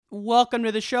Welcome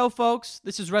to the show, folks.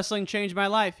 This is Wrestling Changed My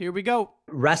Life. Here we go.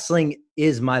 Wrestling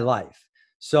is my life.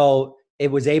 So it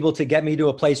was able to get me to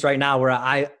a place right now where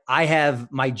I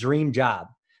have my dream job.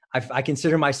 I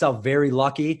consider myself very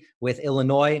lucky with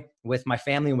Illinois, with my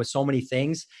family, and with so many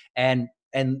things. And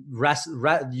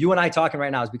you and I talking right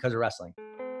now is because of wrestling.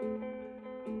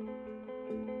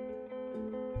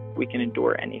 We can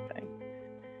endure anything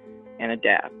and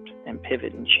adapt and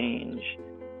pivot and change.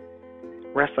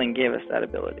 Wrestling gave us that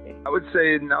ability. I would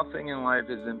say nothing in life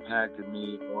has impacted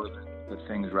me more than the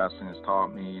things wrestling has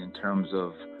taught me in terms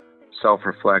of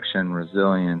self-reflection,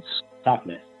 resilience.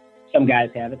 Toughness. Some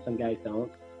guys have it, some guys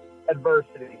don't.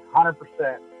 Adversity,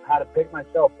 100%. How to pick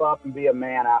myself up and be a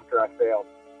man after I failed.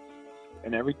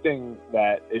 And everything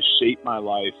that has shaped my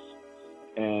life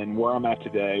and where I'm at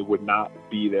today would not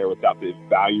be there without the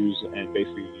values and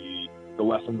basically the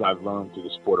lessons I've learned through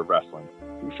the sport of wrestling.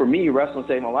 For me, wrestling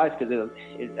saved my life because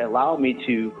it allowed me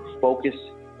to focus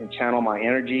and channel my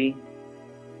energy.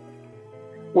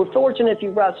 We're fortunate if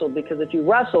you wrestled, because if you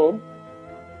wrestled,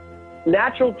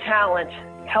 natural talent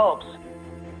helps,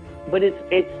 but it's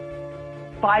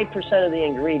 5% of the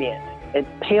ingredient. It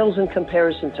pales in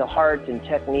comparison to heart and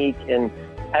technique and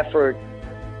effort.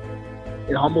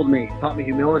 It humbled me, taught me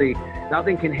humility.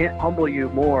 Nothing can humble you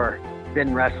more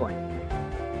than wrestling.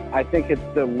 I think it's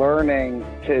the learning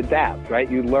to adapt, right?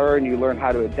 You learn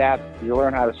how to adapt, you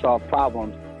learn how to solve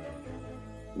problems.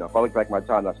 You know, if I look back at my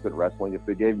time I spent wrestling, if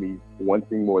it gave me one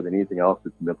thing more than anything else,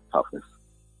 it's mental toughness.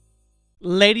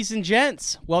 Ladies and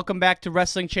gents, welcome back to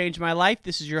Wrestling Changed My Life.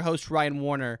 This is your host, Ryan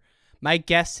Warner. My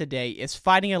guest today is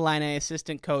Fighting Illini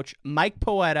assistant coach Mike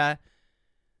Poeta.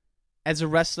 As a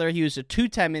wrestler, he was a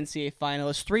 2-time NCAA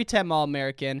finalist, 3-time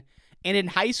All-American, and in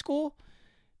high school,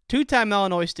 2-time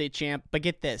Illinois State champ, but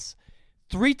get this,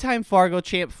 3-time Fargo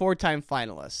champ, 4-time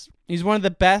finalist. He's one of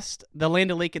the best the Land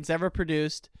O'Lakens ever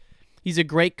produced. He's a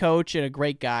great coach and a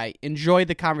great guy. Enjoy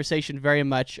the conversation very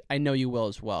much. I know you will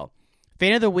as well.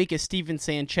 Fan of the week is Steven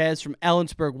Sanchez from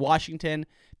Ellensburg, Washington.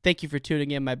 Thank you for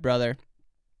tuning in, my brother.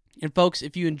 And folks,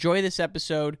 if you enjoy this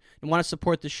episode and want to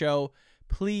support the show,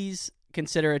 please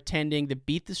consider attending the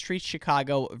Beat the Streets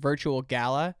Chicago virtual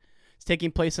gala. It's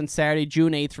taking place on Saturday,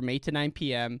 June 8th from 8 to 9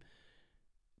 p.m.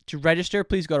 To register,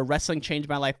 please go to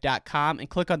WrestlingChangeMyLife.com and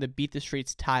click on the Beat the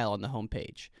Streets tile on the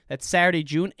homepage. That's Saturday,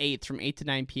 June 8th from 8 to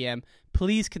 9 p.m.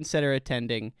 Please consider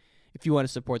attending if you want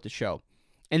to support the show.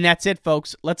 And that's it,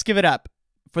 folks. Let's give it up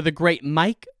for the great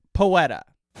Mike Poeta.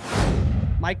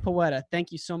 Mike Poeta,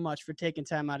 thank you so much for taking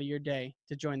time out of your day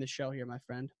to join the show here, my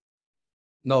friend.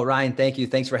 No, Ryan, thank you.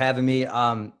 Thanks for having me.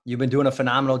 You've been doing a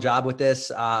phenomenal job with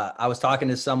this. I was talking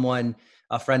to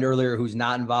a friend earlier who's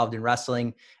not involved in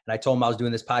wrestling, and I told him I was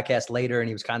doing this podcast later, and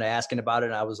he was kind of asking about it.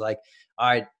 And I was like, all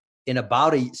right, in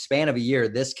about a span of a year,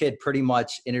 this kid pretty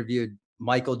much interviewed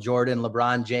Michael Jordan,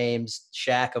 LeBron James,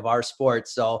 Shaq of our sport.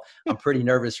 So I'm pretty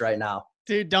nervous right now.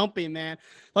 Dude, don't be, man.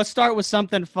 Let's start with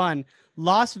something fun.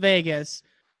 Las Vegas,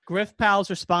 Griff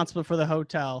Powell's responsible for the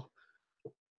hotel.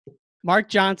 Mark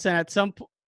Johnson at some point.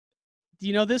 Do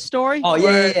you know this story? Oh,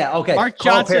 yeah. Okay. Mark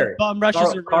Carl Johnson Perry. bum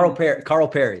rushes Carl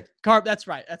Perry. That's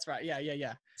right.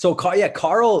 Yeah. So,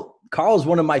 Carl's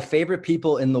one of my favorite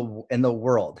people in the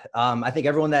world. I think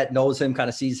everyone that knows him kind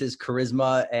of sees his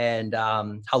charisma and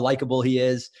how likable he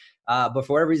is. But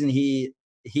for whatever reason,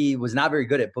 he was not very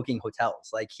good at booking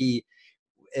hotels.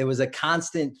 It was a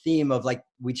constant theme of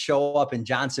we'd show up and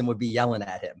Johnson would be yelling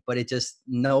at him, but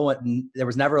there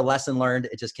was never a lesson learned.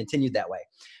 It just continued that way.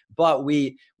 But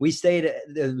we stayed,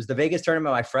 it was the Vegas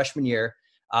tournament my freshman year.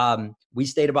 We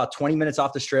stayed about 20 minutes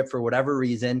off the strip for whatever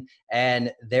reason.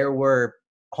 And there were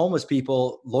homeless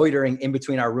people loitering in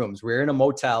between our rooms. We were in a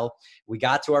motel. We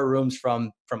got to our rooms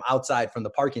from outside, from the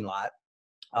parking lot.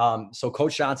 So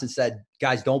Coach Johnson said,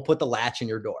 guys, don't put the latch in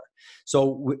your door.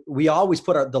 So we always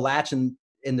put the latch in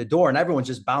the door, and everyone's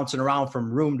just bouncing around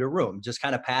from room to room, just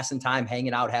kind of passing time,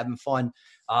 hanging out, having fun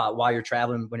while you're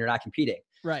traveling when you're not competing.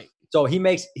 Right. So he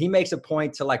makes a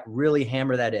point to really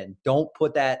hammer that in. Don't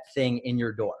put that thing in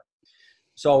your door.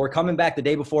 So we're coming back the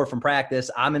day before from practice.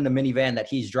 I'm in the minivan that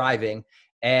he's driving.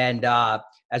 And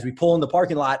as we pull in the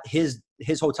parking lot, his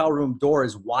hotel room door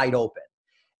is wide open.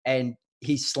 And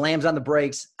he slams on the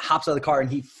brakes, hops out of the car, and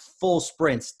he full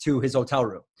sprints to his hotel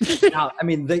room. Now, I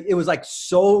mean, it was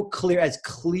so clear as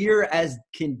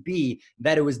can be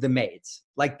that it was the maids.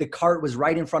 The cart was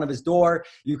right in front of his door.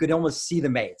 You could almost see the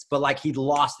maids, but he'd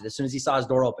lost it as soon as he saw his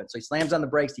door open. So he slams on the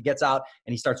brakes, he gets out,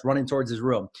 and he starts running towards his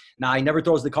room. Now, he never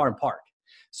throws the car in park.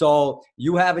 So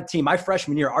you have a team. My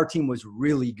freshman year, our team was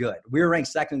really good. We were ranked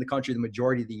second in the country the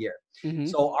majority of the year. Mm-hmm.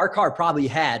 So our car probably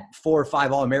had 4 or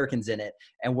 5 All-Americans in it.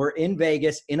 And we're in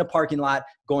Vegas in a parking lot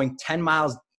going 10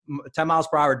 miles 10 miles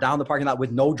per hour down the parking lot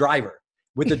with no driver,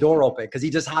 with the door open, because he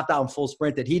just hopped out and full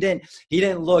sprinted. He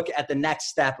didn't look at the next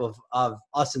step of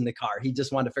us in the car. He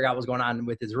just wanted to figure out what was going on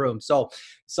with his room. So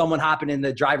someone hopping in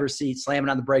the driver's seat, slamming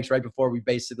on the brakes right before we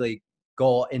basically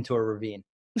go into a ravine.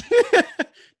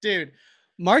 Dude,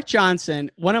 Mark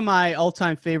Johnson, one of my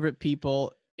all-time favorite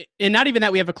people, and not even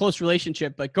that we have a close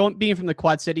relationship, but being from the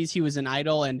Quad Cities, he was an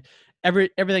idol, and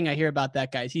everything I hear about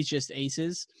that guy, he's just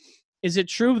aces. Is it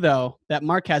true though that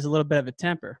Mark has a little bit of a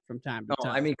temper from time to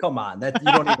time? I mean, come on, that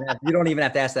you don't even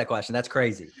have to ask that question. That's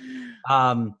crazy.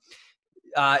 Yeah,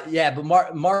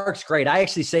 but Mark's great. I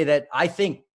actually say that I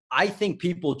think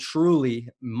people truly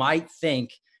might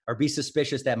think or be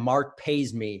suspicious that Mark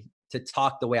pays me to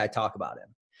talk the way I talk about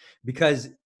him, because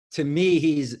to me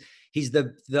he's just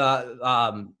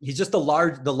the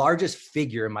largest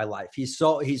figure in my life.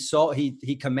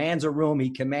 He commands a room. He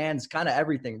commands kind of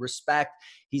everything. Respect.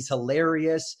 He's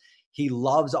hilarious. He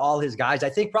loves all his guys. I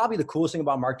think probably the coolest thing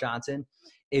about Mark Johnson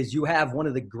is you have one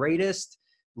of the greatest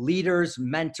leaders,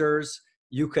 mentors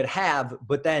you could have,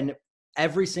 but then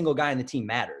every single guy on the team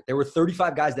mattered. There were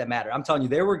 35 guys that mattered. I'm telling you,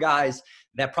 there were guys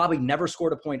that probably never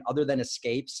scored a point other than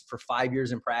escapes for 5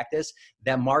 years in practice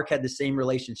that Mark had the same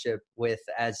relationship with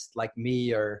as like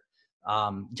me or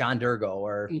John Durgo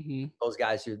or those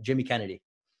guys, Jimmy Kennedy.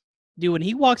 Dude, when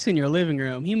he walks in your living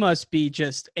room, he must be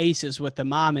just aces with the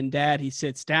mom and dad. He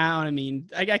sits down. I mean,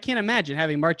 I can't imagine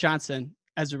having Mark Johnson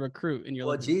as a recruit in your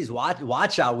living room. Geez,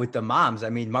 watch out with the moms. I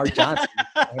mean, Mark Johnson,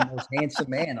 the most handsome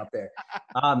man up there.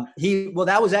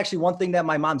 That was actually one thing that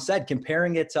my mom said,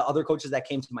 comparing it to other coaches that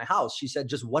came to my house. She said,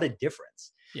 just what a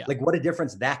difference. Yeah. Like what a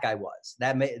difference that guy was.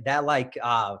 That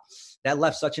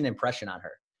left such an impression on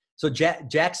her. So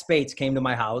Jack Spates came to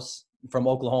my house from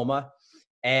Oklahoma,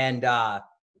 and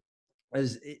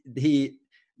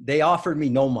they offered me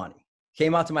no money.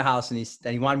 Came out to my house and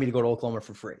he wanted me to go to Oklahoma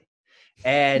for free.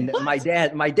 And what?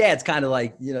 my dad's kind of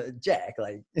like, Jack,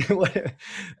 like, what,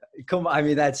 come on. I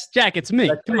mean, Jack, it's me.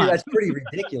 That's pretty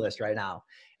ridiculous right now.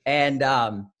 And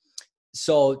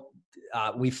so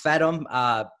we fed him.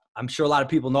 I'm sure a lot of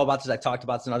people know about this. I talked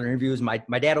about this in other interviews. My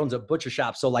dad owns a butcher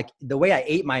shop. So like the way I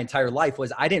ate my entire life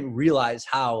was I didn't realize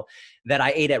how that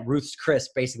I ate at Ruth's Chris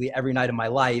basically every night of my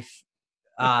life.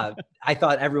 I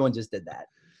thought everyone just did that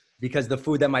because the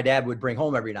food that my dad would bring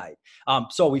home every night.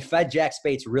 So we fed Jack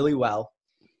Spates really well.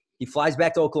 He flies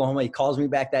back to Oklahoma. He calls me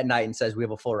back that night and says, we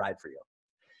have a full ride for you.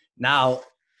 Now,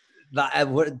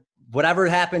 whatever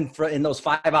happened in those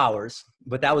 5 hours,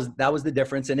 but that was the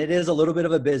difference. And it is a little bit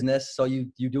of a business. So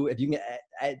you do, if you can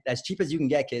get as cheap as you can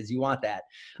get, kids, you want that.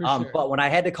 Sure. But when I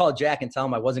had to call Jack and tell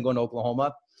him I wasn't going to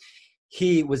Oklahoma,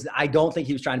 I don't think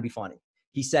he was trying to be funny.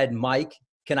 He said, Mike,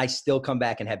 can I still come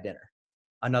back and have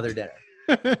another dinner?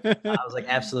 I was like,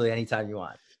 absolutely, anytime you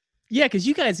want. Yeah, because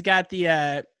you guys got the.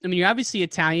 I mean, you're obviously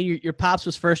Italian. Your pops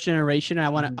was first generation. And I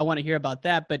want to hear about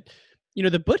that. But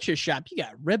the butcher shop, you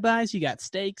got ribeyes, you got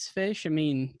steaks, fish. I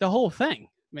mean, the whole thing,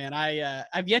 man.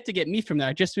 I've yet to get meat from there.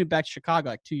 I just moved back to Chicago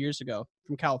like 2 years ago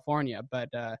from California, but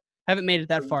haven't made it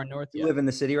that far north yet. You live in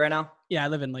the city right now? Yeah, I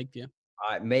live in Lakeview.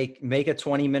 All right, make a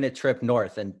 20-minute trip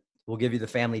north, and we'll give you the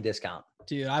family discount.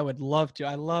 Dude, I would love to.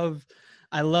 I love.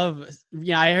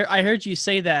 Yeah, I heard you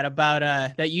say that about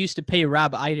that you used to pay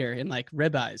Rob Eider in like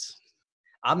ribeyes.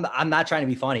 I'm not trying to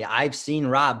be funny. I've seen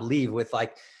Rob leave with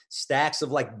like stacks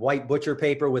of like white butcher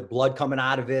paper with blood coming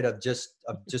out of it of just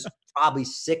probably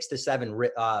 6 to 7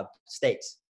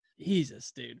 steaks.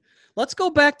 Jesus, dude. Let's go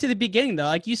back to the beginning though.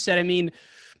 Like you said, I mean,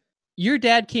 your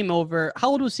dad came over. How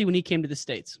old was he when he came to the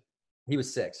States? He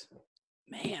was 6.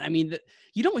 Man, I mean,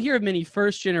 you don't hear of many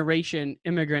first generation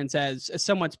immigrants as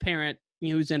someone's parent,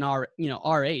 who's in our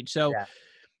age. So,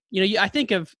 I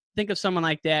think of someone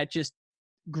like that, just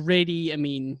gritty. I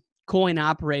mean, coin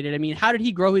operated. I mean, how did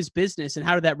he grow his business and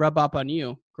how did that rub up on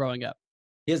you growing up?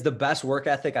 He has the best work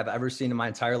ethic I've ever seen in my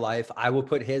entire life. I will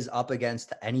put his up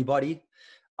against anybody.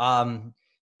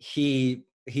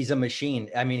 He's a machine.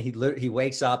 I mean, he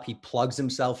wakes up, he plugs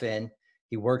himself in,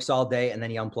 he works all day, and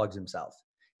then he unplugs himself.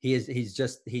 He's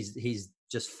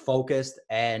just focused,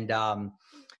 and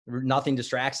nothing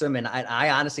distracts him. And I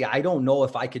honestly, I don't know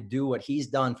if I could do what he's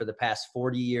done for the past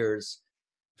 40 years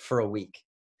for a week.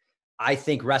 I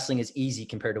think wrestling is easy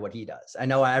compared to what he does. I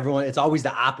know it's always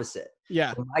the opposite.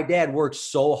 Yeah. But my dad worked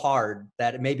so hard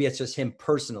that maybe it's just him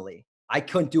personally. I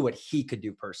couldn't do what he could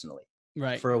do personally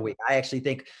for a week. I actually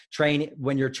think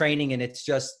when you're training and it's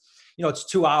just, it's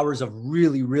 2 hours of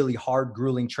really, really hard,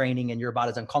 grueling training and you're about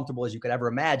as uncomfortable as you could ever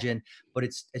imagine, but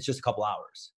it's just a couple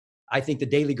hours. I think the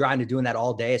daily grind of doing that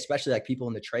all day, especially like people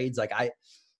in the trades, like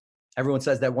everyone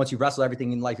says that once you wrestle,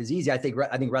 everything in life is easy. I think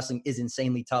wrestling is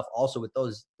insanely tough. Also, with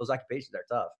those occupations are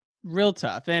tough. Real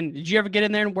tough. And did you ever get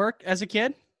in there and work as a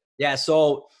kid? Yeah.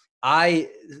 So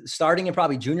starting in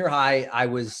probably junior high,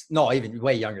 even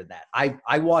way younger than that.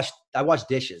 I washed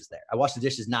dishes there. I washed the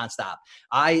dishes nonstop.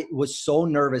 I was so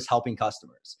nervous helping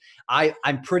customers.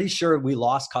 I'm pretty sure we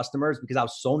lost customers because I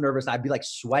was so nervous. I'd be like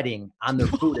sweating on their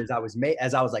food as I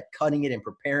was like cutting it and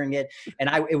preparing it. And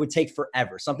it would take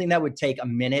forever. Something that would take a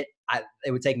minute,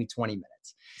 it would take me 20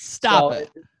 minutes. Stop it.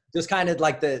 Just kind of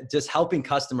like just helping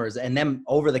customers and them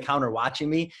over the counter watching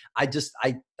me. I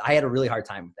had a really hard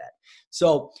time with that.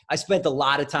 So I spent a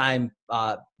lot of time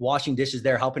washing dishes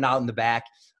there, helping out in the back.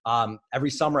 Every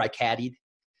summer I caddied.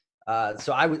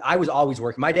 So I was always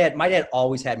working. My dad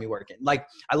always had me working. Like,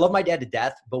 I love my dad to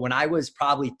death, but when I was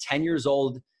probably 10 years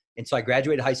old until I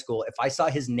graduated high school, if I saw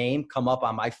his name come up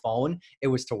on my phone, it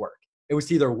was to work. It was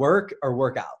to either work or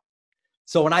work out.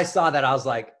 So when I saw that, I was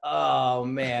like, oh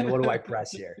man, what do I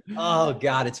press here? Oh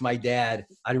God, it's my dad.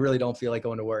 I really don't feel like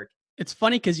going to work. It's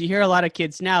funny because you hear a lot of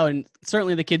kids now, and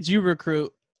certainly the kids you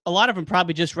recruit, a lot of them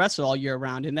probably just wrestle all year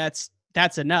round, and that's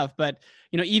enough. But,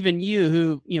 even you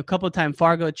who, couple of time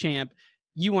Fargo champ,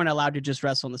 you weren't allowed to just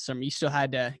wrestle in the summer. You still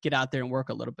had to get out there and work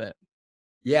a little bit.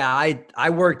 Yeah, I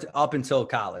worked up until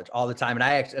college all the time,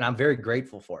 and I'm very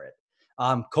grateful for it.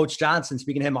 Coach Johnson,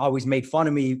 speaking of him, always made fun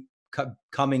of me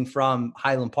coming from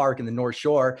Highland Park in the North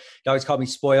Shore. He always called me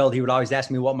spoiled. He would always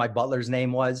ask me what my butler's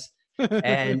name was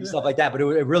and stuff like that. But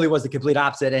it really was the complete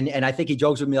opposite. And I think he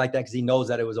jokes with me like that because he knows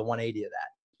that it was a 180 of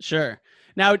that. Sure.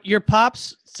 Now, your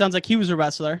pops, sounds like he was a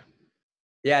wrestler.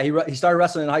 Yeah, he started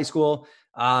wrestling in high school.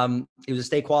 He was a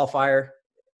state qualifier,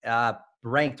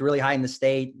 ranked really high in the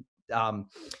state.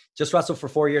 Just wrestled for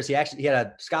 4 years. He had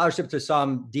a scholarship to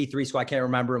some D3 school, I can't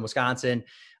remember, in Wisconsin.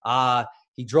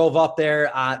 He drove up there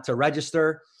to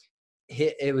register.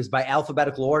 It was by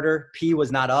alphabetical order. P was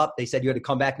not up. They said you had to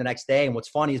come back the next day. And what's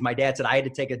funny is my dad said I had to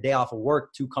take a day off of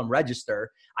work to come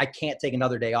register. I can't take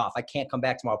another day off. I can't come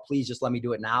back tomorrow. Please just let me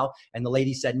do it now. And the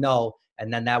lady said no.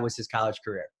 And then that was his college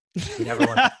career. He never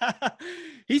went.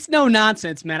 He's no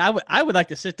nonsense, man. I would like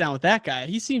to sit down with that guy.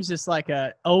 He seems just like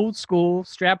a old school,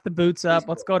 strap the boots up.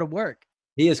 Let's go to work.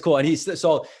 He is cool. And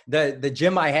so the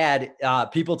gym I had,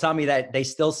 people tell me that they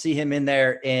still see him in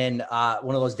there in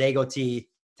one of those Dago tee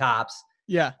tops.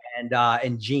 Yeah.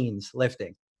 And jeans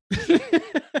lifting.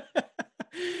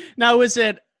 Now,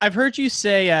 I've heard you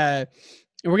say,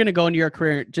 we're going to go into your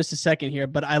career in just a second here,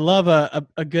 but I love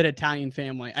a good Italian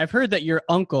family. I've heard that your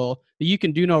uncle, that you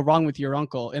can do no wrong with your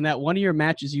uncle, and that one of your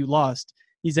matches you lost,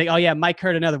 he's like, oh yeah, Mike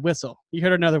heard another whistle. You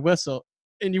heard another whistle,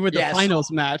 and you were the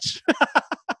finals match.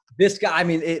 This guy, I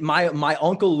mean, my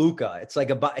uncle Luca, it's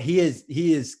like he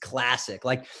is classic.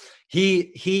 Like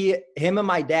him and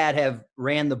my dad have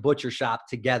ran the butcher shop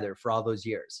together for all those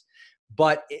years.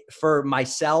 But for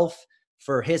myself,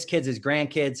 for his kids, his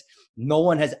grandkids, no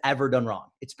one has ever done wrong.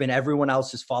 It's been everyone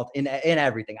else's fault in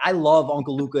everything. I love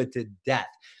Uncle Luca to death.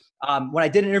 When I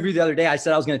did an interview the other day, I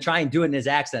said I was going to try and do it in his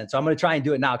accent. So I'm going to try and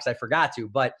do it now because I forgot to.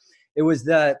 But it was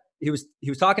he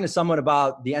was talking to someone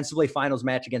about the NCAA finals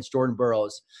match against Jordan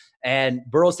Burroughs. And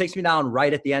Burroughs takes me down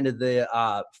right at the end of the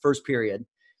first period.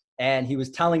 And he was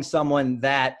telling someone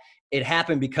that it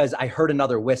happened because I heard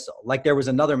another whistle. Like there was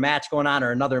another match going on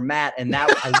or another mat. And that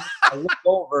I looked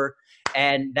over,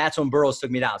 and that's when Burroughs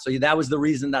took me down. So that was the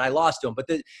reason that I lost to him. But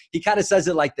he kind of says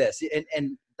it like this.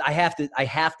 And I have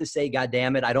to say, God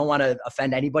damn it, I don't want to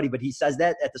offend anybody, but he says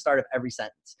that at the start of every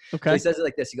sentence. Okay. So he says it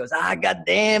like this. He goes, God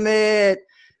damn it.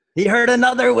 He heard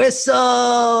another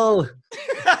whistle.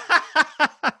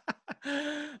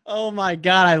 Oh my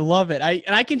God. I love it.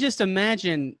 I can just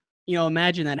imagine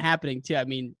that happening too. I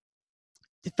mean,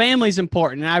 family's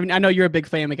important. And I know you're a big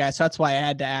family guy, so that's why I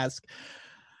had to ask.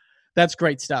 That's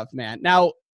great stuff, man.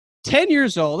 Now, 10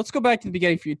 years old, let's go back to the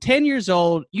beginning for you. 10 years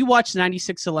old, you watched the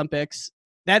 96 Olympics.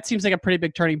 That seems like a pretty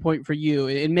big turning point for you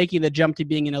in making the jump to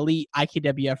being an elite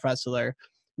IKWF wrestler.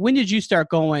 When did you start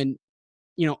going,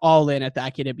 all in at the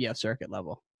IKWF circuit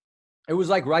level? It was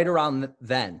like right around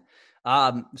then.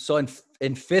 So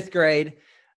in fifth grade,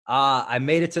 I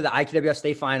made it to the IKWF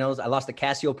state finals. I lost to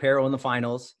Cassio Pero in the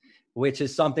finals, which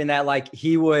is something that like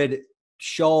he would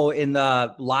show in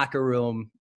the locker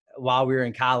room while we were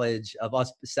in college of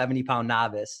us 70-pound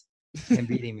novice and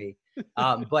beating me.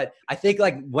 But I think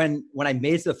like when I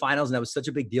made it to the finals and that was such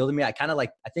a big deal to me, I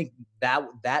think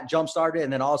that jump started.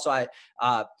 And then also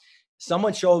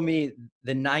someone showed me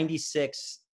the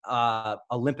 96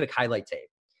 Olympic highlight tape,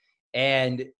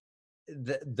 and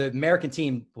the American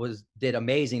team did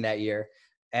amazing that year.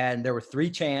 And there were 3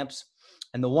 champs.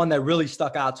 And the one that really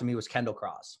stuck out to me was Kendall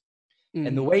Cross. Mm-hmm.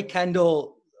 And the way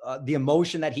Kendall the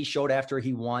emotion that he showed after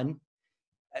he won,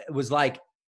 it was like,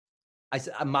 I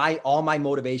said, all my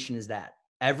motivation is that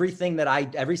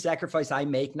every sacrifice I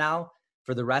make now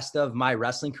for the rest of my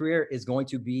wrestling career is going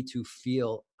to be to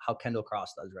feel how Kendall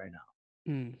Cross does right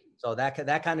now. So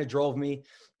that kind of drove me.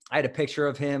 I had a picture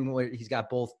of him where he's got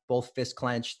both fists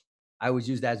clenched. I always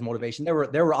use that as motivation. There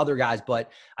were other guys,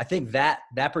 but I think that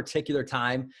particular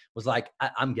time was like,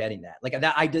 I'm getting that. Like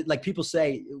that I did. Like people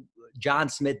say, John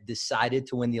Smith decided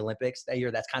to win the Olympics that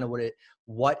year. That's kind of where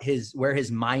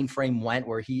his mind frame went,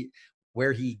 where he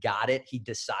got it. He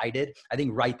decided. I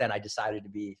think right then I decided to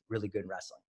be really good in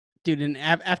wrestling. Dude, and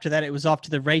after that, it was off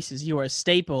to the races. You were a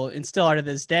staple and still are to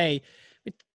this day.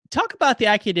 Talk about the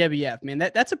IKWF, man.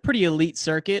 That's a pretty elite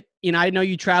circuit. You know, I know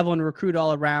you travel and recruit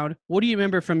all around. What do you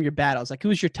remember from your battles? Like, who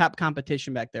was your top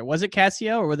competition back there? Was it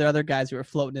Cassio, or were there other guys who were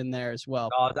floating in there as well?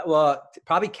 Well,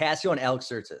 probably Cassio and Alex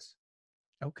Surtis.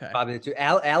 Okay. Probably the two.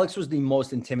 Alex was the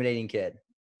most intimidating kid.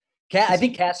 I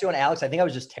think Cassio and Alex, I think I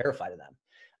was just terrified of them.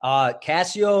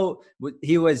 Cassio,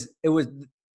 it was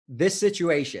this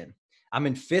situation. I'm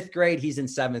in 5th grade. He's in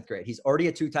 7th grade. He's already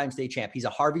a 2-time state champ. He's a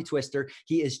Harvey Twister.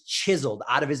 He is chiseled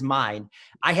out of his mind.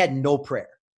 I had no prayer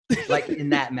like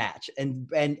in that match. And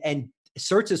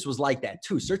Surtis was like that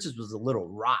too. Surtis was a little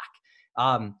rock.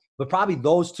 But probably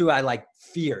those two I like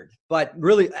feared. But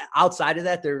really outside of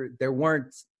that, there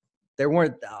weren't,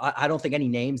 I don't think, any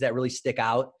names that really stick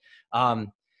out. I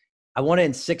won it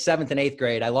in 6th, 7th, and 8th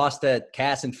grade. I lost to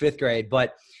Cass in 5th grade,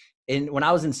 but when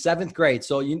I was in 7th grade,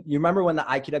 so you remember when the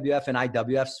IKWF and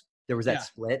IWF, there was that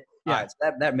split? Yeah. Right,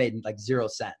 so that made like 0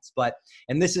 sense.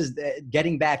 And this is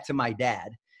getting back to my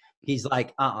dad. He's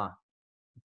like,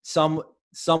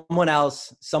 someone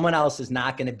else is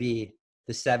not going to be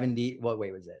the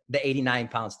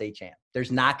 89-pound state champ.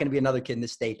 There's not going to be another kid in the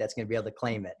state that's going to be able to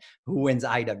claim it. Who wins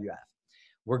IWF?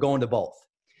 We're going to both.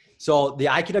 So the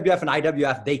IKWF and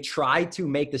IWF, they tried to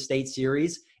make the state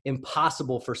series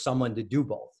impossible for someone to do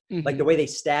both. Mm-hmm. Like the way they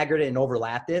staggered it and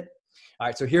overlapped it. All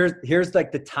right. So here's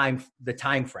like the time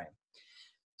frame.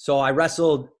 So I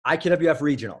wrestled IKWF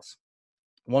regionals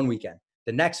one weekend.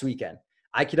 The next weekend,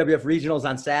 IKWF regionals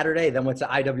on Saturday, then went to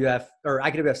IKWF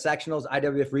sectionals,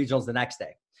 IWF regionals the next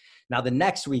day. Now the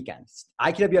next weekend,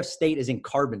 IKWF state is in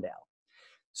Carbondale.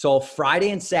 So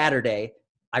Friday and Saturday,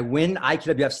 I win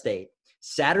IKWF state.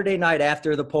 Saturday night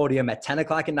after the podium at 10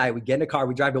 o'clock at night, we get in a car,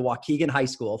 we drive to Waukegan High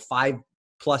School, 5+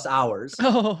 hours.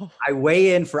 Oh. I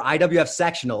weigh in for IWF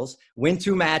sectionals, win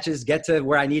 2 matches, get to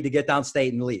where I need to get downstate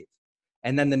and leave.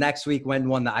 And then the next week won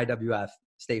the IWF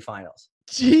state finals.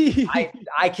 Gee.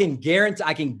 I can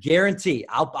guarantee,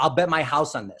 I'll bet my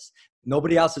house on this.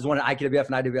 Nobody else has won an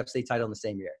IKWF and IWF state title in the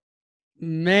same year.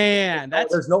 Man,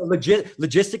 there's no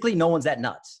logistically, no one's that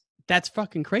nuts. That's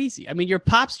fucking crazy. I mean, your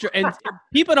pops, and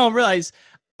people don't realize.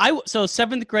 So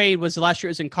 7th grade was the last year.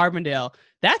 It was in Carbondale.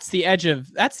 That's the edge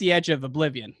of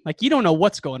oblivion. Like you don't know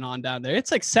what's going on down there.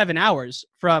 It's like 7 hours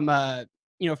from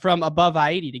above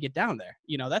I-80 to get down there.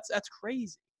 You know, that's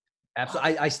crazy.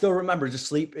 Absolutely. I still remember just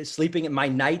sleeping. My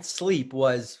night's sleep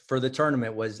was for the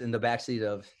tournament was in the backseat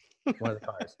of one of the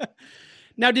cars.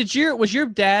 Now, was your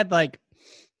dad like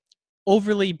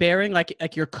overly bearing,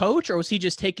 like your coach, or was he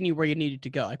just taking you where you needed to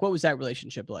go? Like, what was that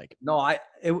relationship like? No,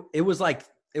 it was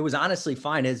honestly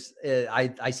fine.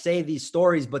 I say these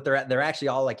stories, but they're actually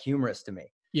all like humorous to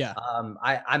me. Yeah.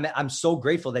 I'm so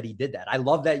grateful that he did that. I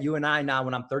love that you and I now,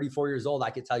 when I'm 34 years old, I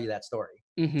could tell you that story.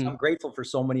 Mm-hmm. So I'm grateful for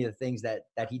so many of the things that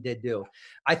he did do.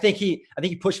 I think he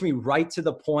pushed me right to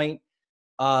the point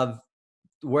of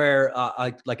where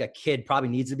like a kid probably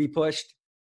needs to be pushed,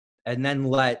 and then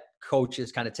let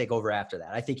coaches kind of take over after that.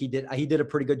 I think he did a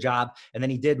pretty good job. And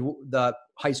then he did the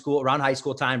around high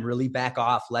school time, really back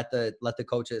off, let the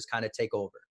coaches kind of take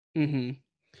over. Mm-hmm.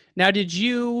 Now,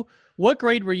 what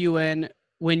grade were you in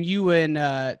when you and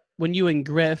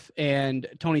Griff and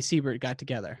Tony Siebert got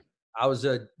together? I was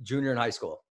a junior in high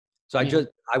school. So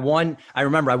I won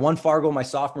Fargo my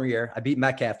sophomore year. I beat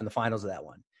Metcalf in the finals of that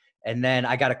one. And then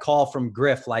I got a call from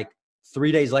Griff like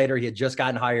 3 days later. He had just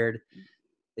gotten hired.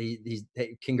 He's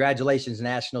congratulations,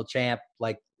 national champ.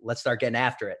 Like, let's start getting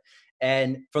after it.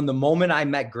 And from the moment I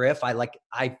met Griff, I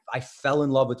fell in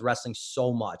love with wrestling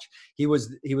so much. He was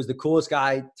the coolest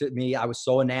guy to me. I was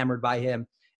so enamored by him,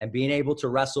 and being able to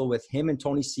wrestle with him and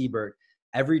Tony Siebert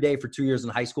every day for 2 years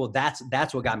in high school, that's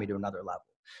what got me to another level.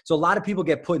 So a lot of people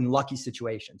get put in lucky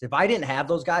situations. If I didn't have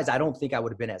those guys, I don't think I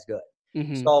would have been as good.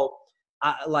 Mm-hmm. So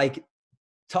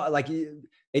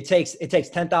it takes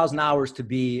 10,000 hours to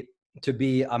be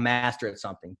a master at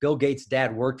something. Bill Gates'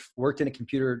 dad worked in a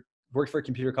computer worked for a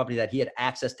computer company that he had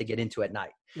access to get into at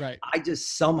night. Right. I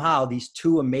just somehow, these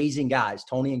two amazing guys,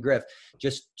 Tony and Griff,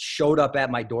 just showed up at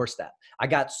my doorstep. I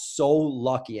got so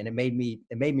lucky, and it made me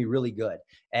really good.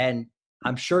 And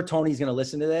I'm sure Tony's going to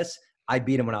listen to this. I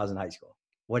beat him when I was in high school.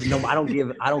 I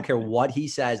don't care what he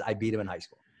says. I beat him in high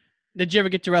school. Did you ever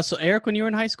get to wrestle Eric when you were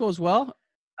in high school as well?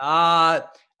 I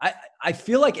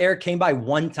feel like Eric came by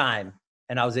one time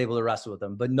and I was able to wrestle with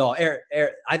him, but no, Eric,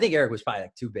 I think Eric was probably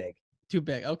like too big. Too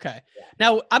big. Okay. Yeah.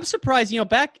 Now I'm surprised,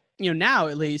 back, now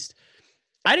at least,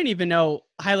 I didn't even know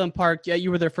Highland Park. Yeah,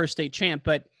 you were their first state champ,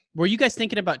 but were you guys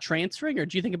thinking about transferring, or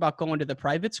do you think about going to the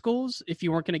private schools if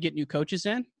you weren't going to get new coaches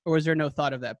in, or was there no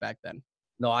thought of that back then?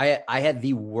 No, I had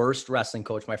the worst wrestling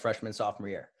coach my freshman and sophomore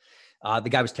year. The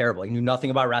guy was terrible. He knew nothing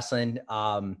about wrestling.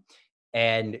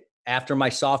 And after my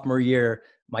sophomore year,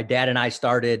 my dad and I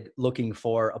started looking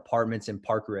for apartments in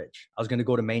Park Ridge. I was going to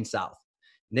go to Maine South.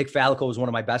 Nick Falco was one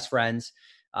of my best friends.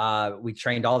 We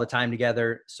trained all the time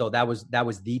together. So that was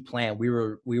the plan. We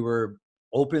were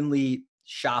openly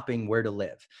shopping where to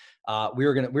live. We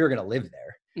were gonna live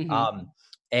there. Mm-hmm.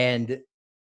 And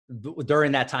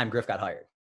during that time, Griff got hired.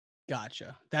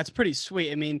 Gotcha. That's pretty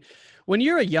sweet. I mean, when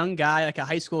you're a young guy, like a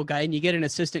high school guy, and you get an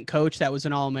assistant coach that was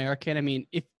an All-American, I mean,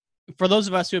 if for those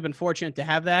of us who have been fortunate to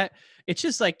have that, it's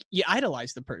just like you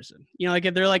idolize the person.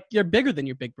 They're bigger than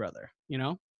your big brother,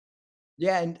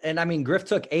 Yeah, and I mean, Griff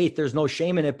took 8th. There's no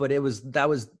shame in it, but it was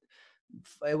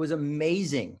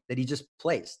amazing that he just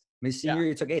placed. I mean, senior year,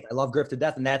 he took 8th. I love Griff to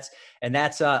death, and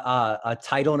that's a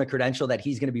title and a credential that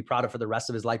he's going to be proud of for the rest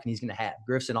of his life, and he's going to have.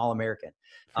 Griff's an All-American.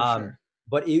 Sure.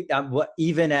 But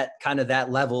even at kind of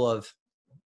that level of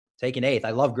taking 8th, I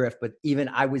love Griff, but even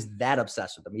I was that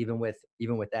obsessed with him, even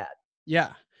with that. Yeah.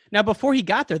 Now, before he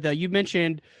got there, though, you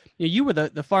mentioned you were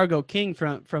the Fargo King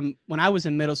from when I was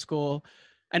in middle school.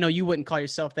 I know you wouldn't call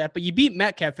yourself that, but you beat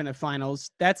Metcalf in the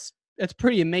finals. That's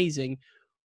pretty amazing.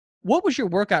 What was your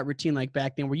workout routine like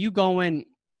back then? Were you going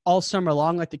all summer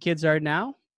long like the kids are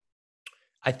now?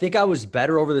 I think I was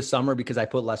better over the summer because I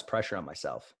put less pressure on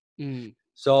myself. Mm.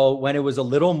 So when it was a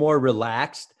little more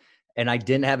relaxed and I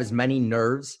didn't have as many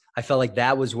nerves, I felt like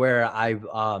that was where I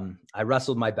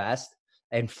wrestled my best.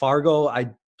 And Fargo, I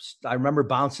remember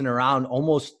bouncing around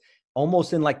almost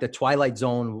in like the twilight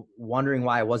zone, wondering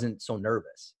why I wasn't so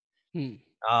nervous.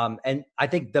 And I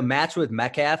think the match with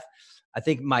Metcalf, I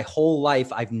think my whole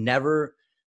life, I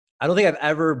don't think I've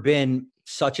ever been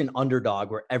such an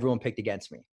underdog where everyone picked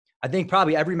against me. I think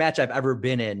probably every match I've ever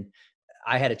been in,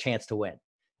 I had a chance to win.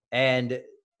 And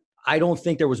I don't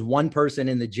think there was one person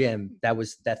in the gym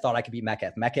that thought I could beat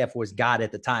Metcalf. Metcalf was God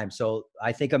at the time. So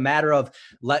I think a matter of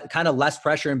kind of less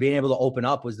pressure and being able to open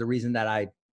up was the reason that I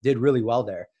did really well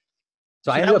there.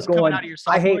 So I ended up going, out of your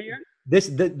sophomore year?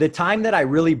 The time that I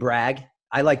really brag,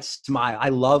 I like smile. I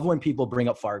love when people bring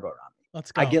up Fargo around me.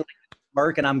 Let's go. I get like a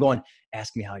smirk and I'm going,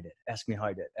 ask me how I did. Ask me how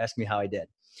I did. Ask me how I did.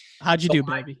 How'd you do,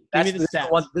 baby? Give me the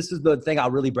stats. This is the thing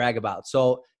I'll really brag about.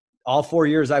 So all 4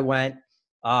 years I went,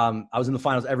 I was in the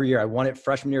finals every year. I won it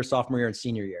freshman year, sophomore year, and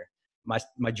senior year.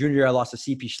 My junior year, I lost to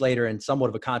CP Schlater in somewhat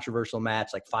of a controversial match,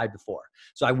 like 5-4.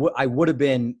 So I would have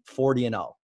been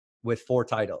 40-0 with 4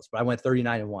 titles, but I went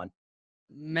 39-1.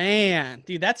 Man,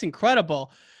 dude, that's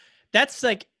incredible. That's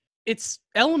like,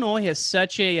 Illinois has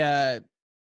such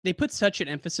they put such an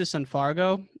emphasis on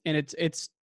Fargo, and it's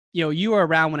you were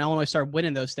around when Illinois started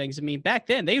winning those things. I mean, back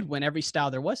then they would win every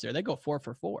style there was there. They'd go 4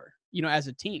 for 4, as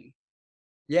a team.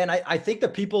 Yeah, and I think the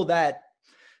people that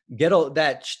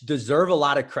deserve a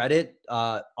lot of credit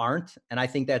aren't, and I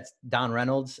think that's Don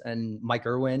Reynolds and Mike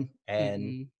Irwin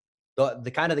and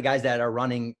the kind of the guys that are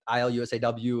running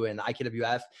ILUSAW and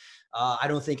IKWF. I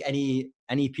don't think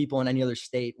any people in any other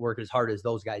state work as hard as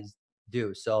those guys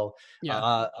do. So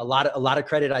a lot of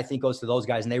credit I think goes to those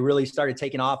guys, and they really started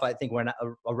taking off. I think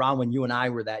around when you and I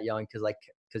were that young,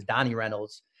 because Donnie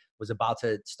Reynolds was about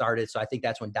to start it. So I think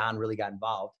that's when Don really got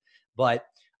involved. But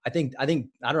I think I don't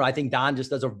know. I think Don just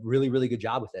does a really, really good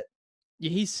job with it.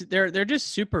 Yeah, they're just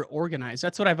super organized.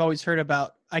 That's what I've always heard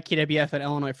about IKWF and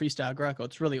Illinois Freestyle Greco.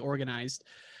 It's really organized.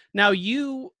 Now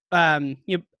you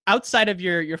outside of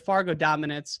your Fargo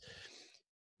dominance,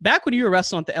 back when you were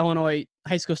wrestling at the Illinois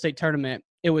High School State Tournament,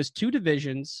 it was 2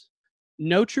 divisions,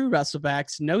 no true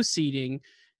wrestlebacks, no seeding.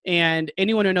 And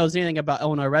anyone who knows anything about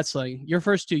Illinois wrestling, your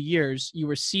first 2 years, you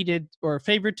were seeded or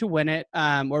favored to win it,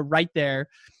 or right there.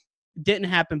 Didn't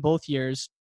happen both years.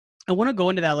 I want to go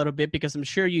into that a little bit because I'm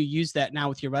sure you use that now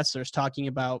with your wrestlers, talking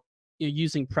about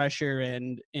using pressure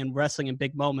and wrestling in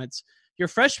big moments. Your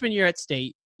freshman year at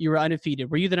state, you were undefeated.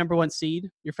 Were you the number 1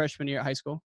 seed your freshman year at high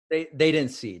school? They didn't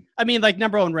seed. I mean, like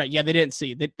number one ranked. Yeah, they didn't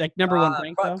seed. They, like number one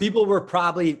ranked. Though? People were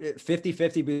probably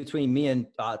 50-50 between me and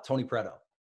Tony Pareto.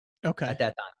 Okay. At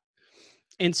that time.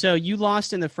 And so you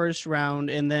lost in the first round,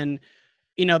 and then,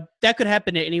 that could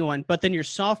happen to anyone. But then your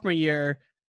sophomore year,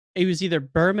 it was either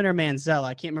Berman or Manziel.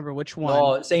 I can't remember which one.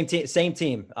 Oh, same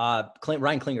team.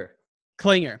 Ryan Klinger.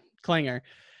 Klinger.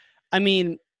 I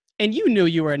mean, and you knew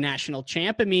you were a national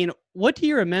champ. I mean, what do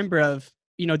you remember of,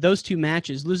 those two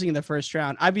matches, losing in the first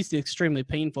round? Obviously extremely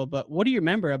painful, but what do you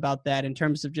remember about that in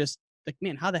terms of just like,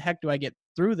 man, how the heck do I get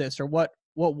through this? Or what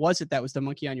was it that was the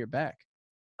monkey on your back?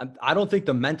 I don't think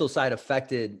the mental side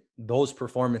affected those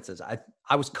performances.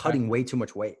 I was cutting way too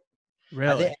much weight.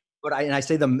 Really? I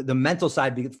say the mental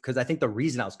side because I think the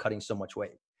reason I was cutting so much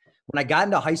weight. When I got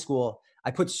into high school,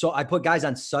 I put guys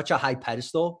on such a high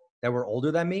pedestal that were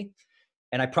older than me.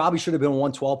 And I probably should have been a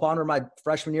 112 pounder my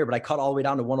freshman year, but I cut all the way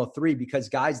down to 103 because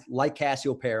guys like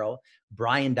Cassio Pero,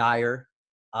 Brian Dyer,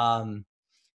 I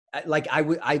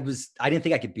didn't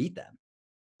think I could beat them.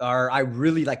 Or I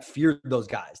really feared those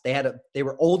guys. They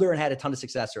were older and had a ton of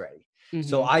success already. Mm-hmm.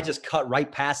 So I just cut right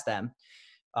past them.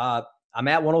 I'm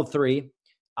at 103.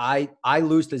 I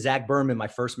lose to Zach Berman my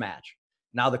first match.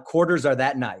 Now the quarters are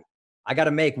that night. I got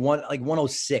to make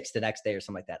 106 the next day or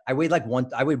something like that. I weighed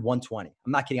 120.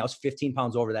 I'm not kidding. I was 15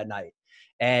 pounds over that night.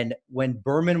 And when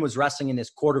Berman was wrestling in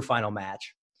this quarterfinal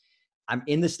match, I'm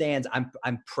in the stands. I'm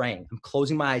praying. I'm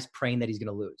closing my eyes, praying that he's going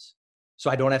to lose,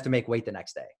 so I don't have to make weight the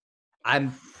next day.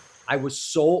 I was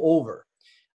so over.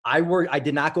 I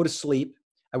did not go to sleep.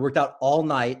 I worked out all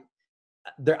night.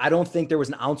 I don't think there was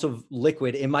an ounce of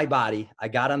liquid in my body. I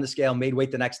got on the scale, made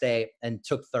weight the next day, and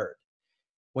took third.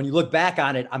 When you look back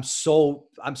on it, I'm so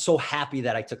happy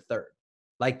that I took third.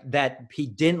 Like that he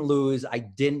didn't lose. I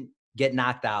didn't get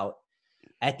knocked out.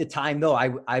 At the time, though,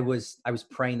 I was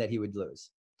praying that he would lose.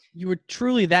 You were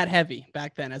truly that heavy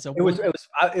back then as a it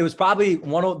was probably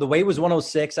the weight was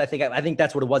 106. I think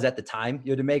that's what it was at the time.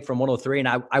 You had to make from 103,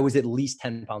 and I was at least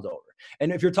 10 pounds over.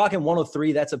 And if you're talking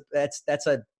 103, that's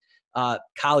a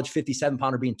college 57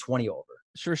 pounder being 20 over.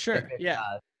 Sure. Yeah.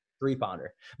 3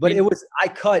 pounder. But I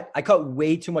cut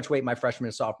way too much weight my freshman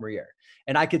and sophomore year.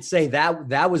 And I could say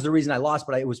that was the reason I lost,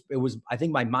 but it was I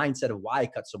think my mindset of why I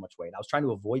cut so much weight. I was trying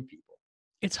to avoid people.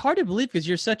 It's hard to believe because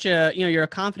you're such you're a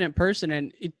confident person,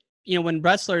 and when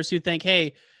wrestlers who think,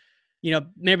 hey,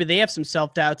 maybe they have some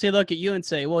self-doubt, they look at you and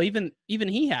say, well, even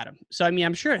he had them. So, I mean,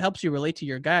 I'm sure it helps you relate to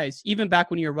your guys, even back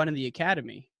when you were running the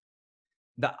academy.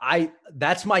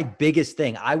 That's my biggest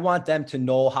thing. I want them to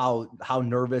know how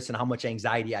nervous and how much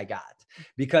anxiety I got,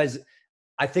 because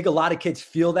I think a lot of kids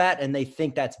feel that and they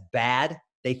think that's bad.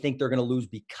 They think they're going to lose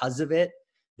because of it.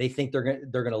 They think they're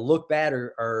going to look bad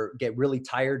or get really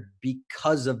tired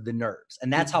because of the nerves.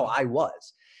 And that's how I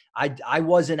was. I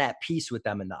wasn't at peace with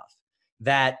them enough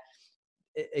that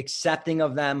accepting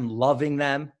of them, loving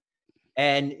them.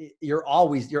 And you're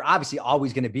obviously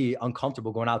always going to be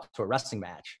uncomfortable going out to a wrestling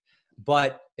match.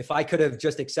 But if I could have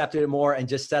just accepted it more and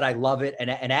just said, I love it.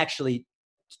 And actually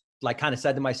kind of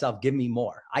said to myself, give me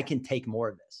more. I can take more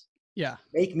of this. Yeah.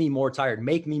 Make me more tired.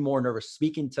 Make me more nervous.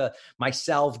 Speaking to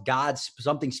myself, God,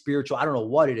 something spiritual. I don't know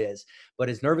what it is, but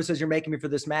as nervous as you're making me for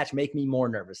this match, make me more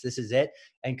nervous. This is it.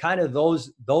 And kind of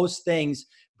those things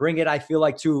bring it, I feel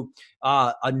like, to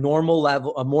a normal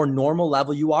level, a more normal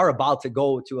level. You are about to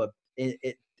go to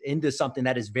into something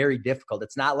that is very difficult.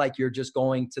 It's not like you're just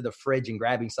going to the fridge and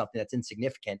grabbing something that's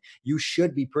insignificant. You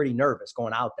should be pretty nervous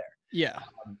going out there. Yeah.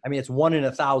 I mean, it's 1 in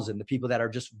 1,000, the people that are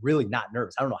just really not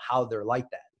nervous. I don't know how they're like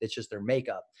that. It's just their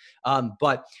makeup.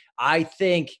 But I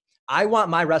think I want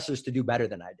my wrestlers to do better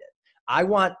than I did. I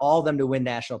want all of them to win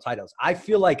national titles. I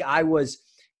feel like I'm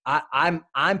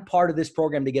part of this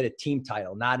program to get a team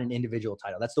title, not an individual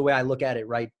title. That's the way I look at it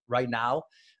right now.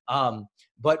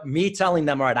 But me telling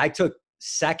them, all right, I took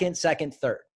second,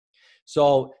 third.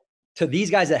 So to these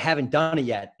guys that haven't done it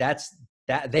yet, that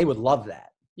they would love that.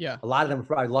 Yeah. A lot of them would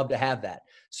probably love to have that.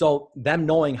 So them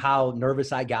knowing how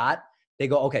nervous I got, they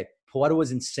go, okay, Poeta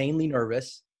was insanely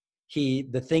nervous.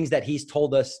 The things that he's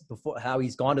told us before, how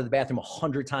he's gone to the bathroom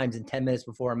 100 times in 10 minutes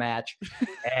before a match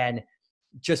and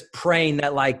just praying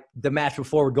that the match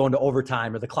before would go into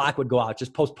overtime or the clock would go out,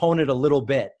 just postpone it a little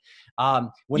bit.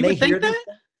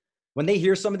 When they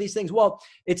hear some of these things, well,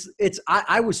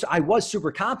 I was super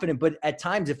confident, but at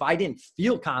times if I didn't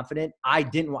feel confident, I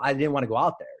didn't want to go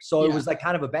out there. So It was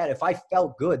kind of if I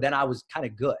felt good, then I was kind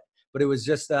of good, but it was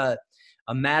just a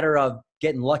matter of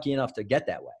getting lucky enough to get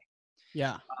that way.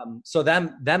 Yeah. So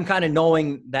them kind of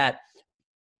knowing that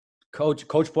Coach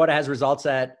Poeta has results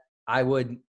that I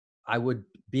would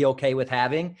be okay with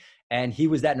having, and he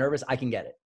was that nervous, I can get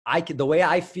it. The way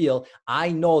I feel,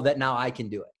 I know that now I can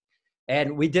do it.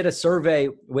 And we did a survey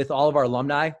with all of our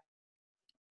alumni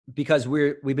because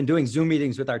we've been doing Zoom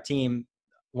meetings with our team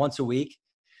once a week.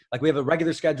 Like we have a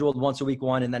regular scheduled once a week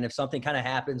one. And then if something kind of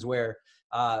happens where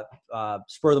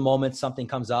spur of the moment, something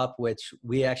comes up, which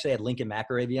we actually had Lincoln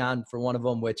McIlravy on for one of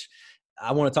them, which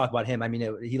I want to talk about him. I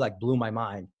mean, he like blew my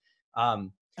mind.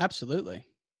 Absolutely.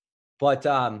 But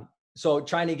so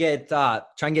trying to get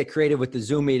creative with the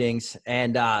Zoom meetings,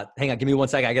 and hang on, give me 1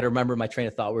 second. I got to remember my train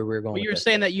of thought where we were going. Well, you were this.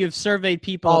 saying that you have surveyed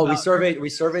people. Oh, we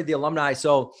surveyed the alumni.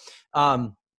 So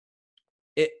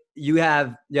you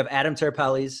have Adam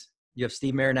Terpelles, you have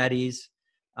Steve Marinetti's,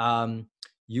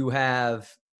 you have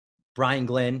Brian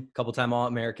Glynn, couple-time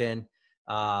All-American.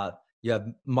 You have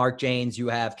Mark Janes, you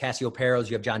have Cassio Peros,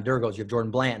 you have John Durgos, you have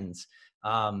Jordan Blantons.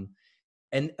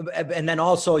 And then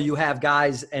also you have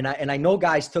guys, and I know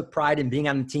guys took pride in being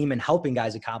on the team and helping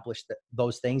guys accomplish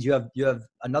those things. You have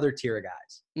another tier of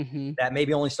guys that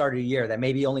maybe only started a year, that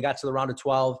maybe only got to the round of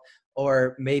 12,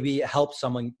 or maybe helped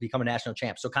someone become a national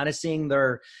champ. So kind of seeing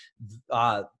their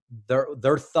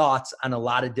thoughts on a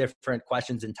lot of different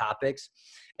questions and topics.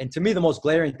 And to me, the most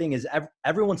glaring thing is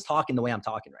everyone's talking the way I'm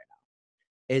talking right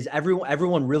now. Is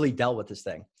everyone really dealt with this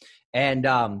thing? And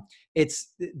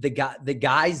it's the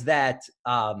guys that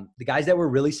were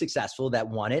really successful, that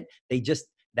won it.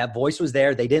 That voice was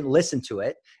there. They didn't listen to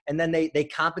it, and then they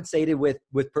compensated with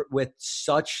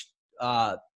such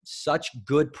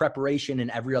good preparation in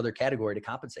every other category to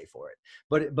compensate for it.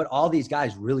 But all these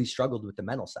guys really struggled with the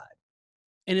mental side.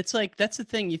 And it's like, that's the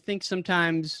thing. You think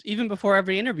sometimes, even before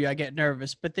every interview, I get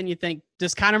nervous. But then you think,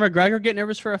 does Conor McGregor get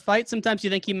nervous for a fight? Sometimes you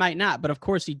think he might not, but of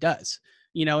course he does.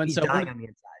 And he's so dying on the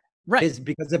inside, right?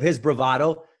 Because of his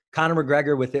bravado. Conor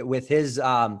McGregor with his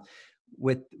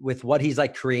with what he's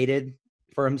like created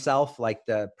for himself, like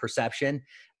the perception,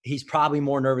 he's probably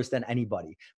more nervous than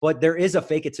anybody. But there is a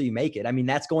fake it till you make it. I mean,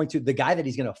 that's going to the guy that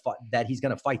he's going to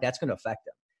fight. That's going to affect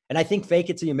him. And I think fake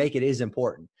it till you make it is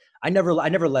important. I never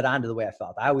let on to the way I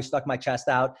felt. I always stuck my chest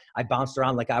out. I bounced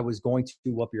around like I was going to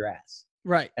whoop your ass.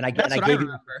 Right. And I gave you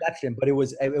a perception, but it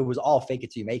was all fake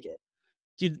it till you make it.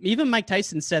 Dude, even Mike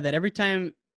Tyson said that every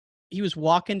time he was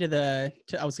walking I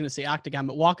was going to say octagon,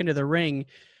 but walking to the ring,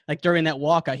 like during that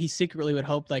walkout, he secretly would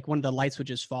hope like one of the lights would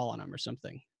just fall on him or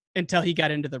something until he got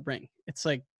into the ring. It's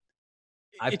like,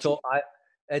 it's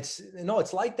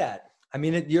like that. I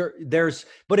mean,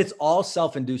 but it's all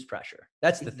self-induced pressure.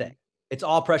 That's the thing. It's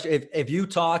all pressure. If you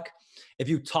talk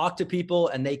to people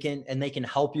and they can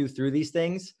help you through these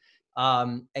things,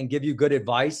 and give you good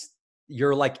advice,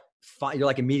 you're like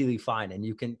immediately fine. And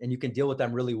you can deal with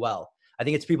them really well. I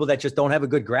think it's people that just don't have a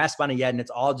good grasp on it yet. And it's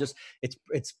all just,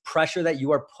 it's pressure that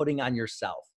you are putting on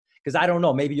yourself. Cause I don't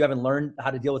know, maybe you haven't learned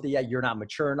how to deal with it yet. You're not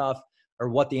mature enough or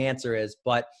what the answer is.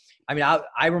 But I mean,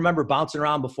 I remember bouncing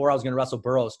around before I was going to wrestle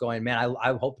Burroughs going, man,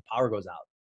 I hope the power goes out.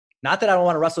 Not that I don't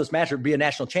want to wrestle this match or be a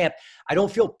national champ. I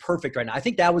don't feel perfect right now. I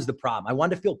think that was the problem. I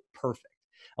wanted to feel perfect.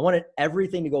 I wanted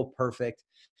everything to go perfect.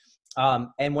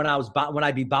 And when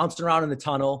I'd be bouncing around in the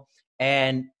tunnel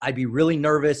and I'd be really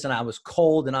nervous and I was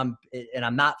cold and I'm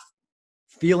not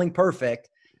feeling perfect,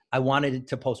 I wanted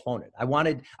to postpone it. I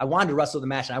wanted to wrestle the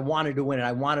match and I wanted to win it.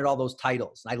 I wanted all those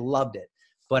titles. I loved it.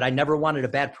 But I never wanted a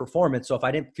bad performance. So if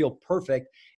I didn't feel perfect,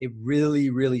 it really,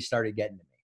 really started getting to me.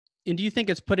 And do you think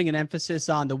it's putting an emphasis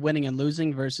on the winning and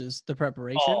losing versus the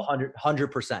preparation? Oh,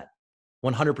 100%.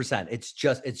 100%. It's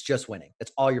just winning.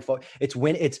 That's all you're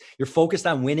you're focused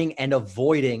on winning and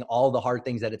avoiding all the hard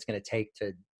things that it's going to take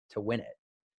to win it.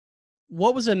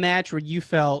 What was a match where you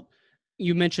felt,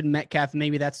 you mentioned Metcalf,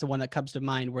 maybe that's the one that comes to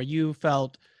mind, where you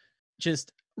felt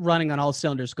just running on all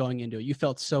cylinders going into it? You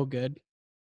felt so good.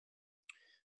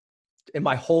 In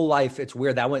my whole life, it's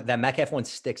weird. That Metcalf one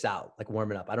sticks out, like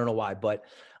warming up. I don't know why, but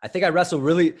I think I wrestled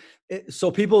really. So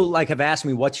people like have asked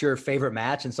me, what's your favorite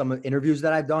match in some interviews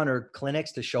that I've done or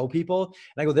clinics to show people.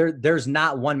 And I go, there's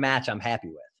not one match I'm happy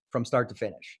with from start to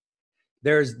finish.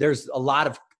 There's a lot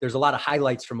of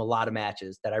highlights from a lot of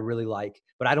matches that I really like,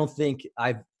 but I don't think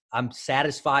I'm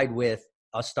satisfied with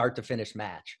a start to finish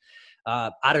match.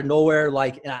 Out of nowhere,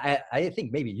 like, and I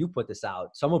think maybe you put this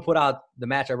out. Someone put out the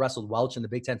match I wrestled Welch in the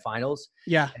Big Ten finals.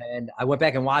 Yeah. And I went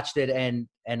back and watched it and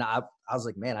I was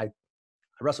like, man, I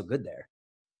wrestled good there.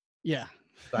 Yeah.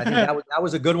 So I think that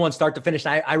was a good one, start to finish.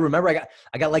 I remember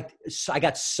I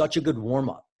got such a good warm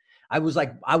up. I was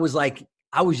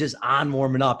just on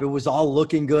warming up. It was all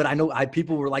looking good. I know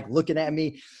people were like looking at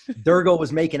me. Durgo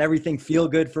was making everything feel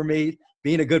good for me,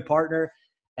 being a good partner.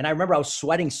 And I remember I was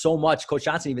sweating so much. Coach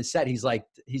Johnson even said, he's like,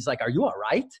 are you all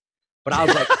right? But I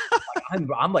was like,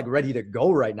 I'm like ready to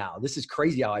go right now. This is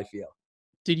crazy how I feel.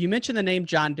 Dude, you mentioned the name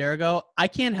John Dergo. I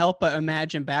can't help but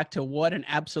imagine back to what an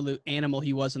absolute animal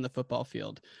he was in the football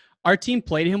field. Our team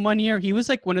played him one year. He was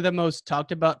like one of the most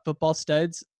talked about football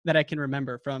studs that I can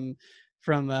remember from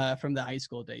the high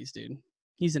school days, dude.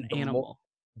 He's an animal.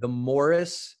 The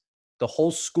Morris, the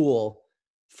whole school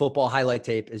football highlight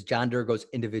tape is John Dergo's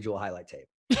individual highlight tape.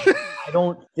 I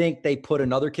don't think they put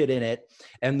another kid in it.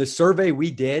 And the survey we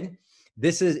did,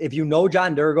 this is, if you know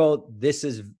John Dergo, this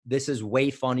is way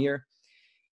funnier.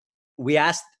 We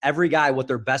asked every guy what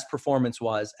their best performance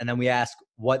was, and then we asked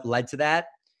what led to that.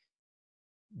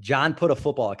 John put a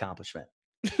football accomplishment.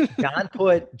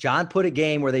 John put a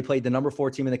game where they played the number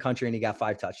 4 team in the country and he got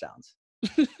 5 touchdowns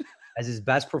as his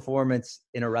best performance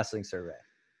in a wrestling survey.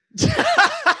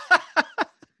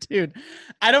 Dude,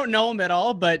 I don't know him at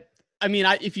all, but I mean,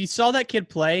 if you saw that kid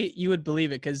play, you would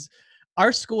believe it, because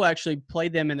our school actually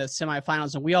played them in the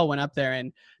semifinals and we all went up there,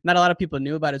 and not a lot of people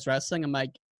knew about his wrestling. I'm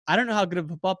like, I don't know how good of a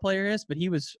football player he is, but he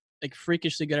was like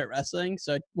freakishly good at wrestling.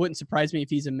 So it wouldn't surprise me if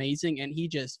he's amazing. And he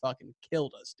just fucking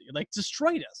killed us, dude. Like,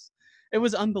 destroyed us. It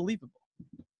was unbelievable.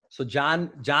 So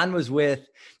John was with,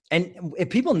 and if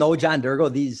people know John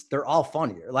Dergo, they're all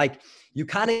funnier. Like, you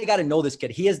kind of got to know this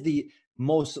kid. He is the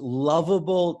most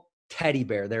lovable teddy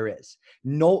bear there is.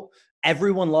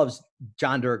 Everyone loves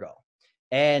John Dergo.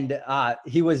 And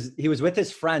he was with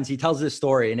his friends. He tells this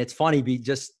story, and it's funny.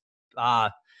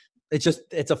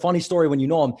 It's a funny story when you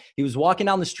know him. He was walking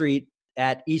down the street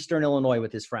at Eastern Illinois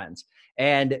with his friends,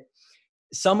 and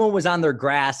someone was on their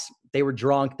grass. They were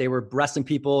drunk. They were wrestling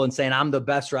people and saying, "I'm the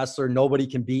best wrestler. Nobody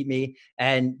can beat me."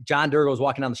 And John Dergo was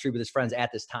walking down the street with his friends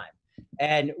at this time.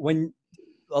 And when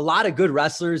a lot of good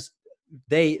wrestlers,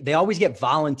 they always get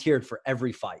volunteered for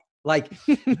every fight. Like,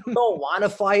 you don't want to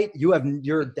fight.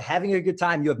 You're having a good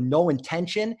time. You have no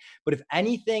intention. But if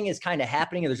anything is kind of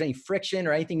happening, or there's any friction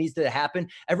or anything needs to happen,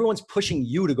 everyone's pushing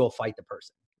you to go fight the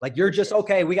person. Like, you're just,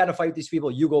 okay, we got to fight with these people.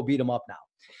 You go beat them up now.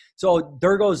 So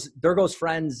Dergo's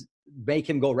friends make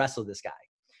him go wrestle this guy.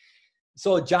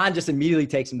 So John just immediately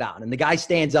takes him down. And the guy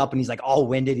stands up and he's like all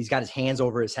winded. He's got his hands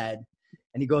over his head.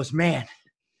 And he goes, "Man,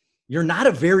 you're not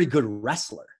a very good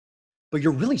wrestler, but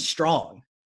you're really strong."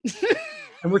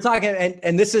 And we're talking,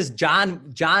 and this is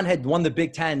John. John had won the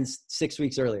Big Ten 6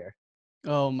 weeks earlier.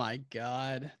 Oh my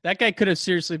God. That guy could have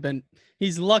seriously been,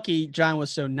 he's lucky John was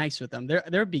so nice with him. There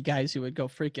would be guys who would go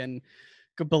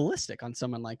ballistic on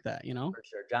someone like that, you know? For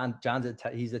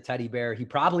sure. He's a teddy bear. He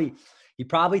probably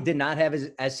did not have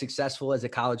as successful as a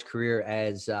college career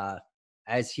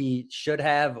as he should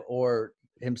have, or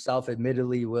himself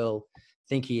admittedly will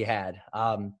think he had.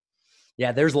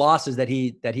 Yeah, there's losses that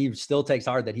he still takes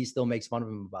hard, that he still makes fun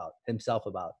of himself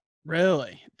about.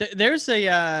 Really? There's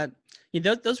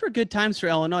those were good times for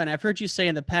Illinois. And I've heard you say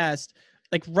in the past,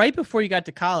 like right before you got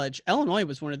to college, Illinois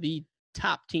was one of the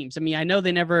top teams. I mean, I know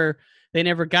they never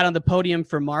got on the podium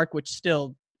for Mark, which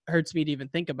still hurts me to even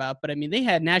think about. But I mean, they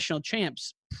had national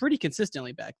champs pretty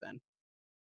consistently back then.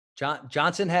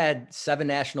 Johnson had 7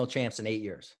 national champs in 8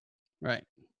 years. Right.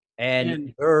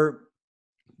 And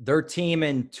their team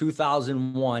in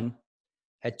 2001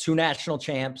 had 2 national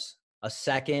champs, a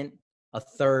second, a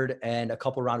third, and a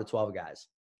couple round of 12 guys.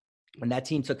 And that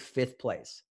team took 5th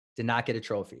place, did not get a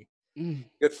trophy. You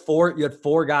had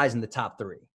 4 guys in the top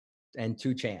 3 and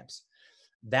 2 champs.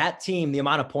 That team, the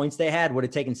amount of points they had, would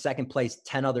have taken 2nd place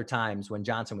 10 other times when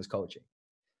Johnson was coaching.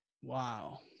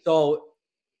 Wow. So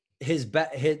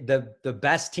the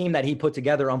best team that he put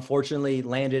together, unfortunately,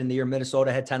 landed in the year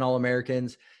Minnesota had 10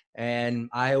 All-Americans, and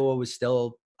Iowa was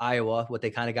still Iowa, what they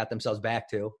kind of got themselves back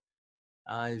to.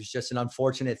 It was just an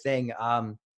unfortunate thing.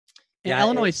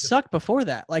 Illinois sucked before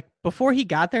that. Like, before he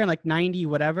got there in like 90,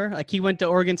 whatever, like he went to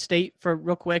Oregon State for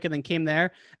real quick and then came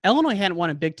there. Illinois hadn't won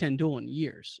a Big Ten duel in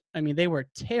years. I mean, they were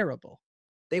terrible.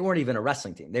 They weren't even a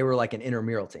wrestling team. They were like an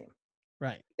intramural team.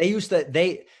 Right. They used to,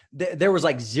 there was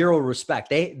like zero respect.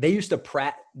 They used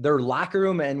to their locker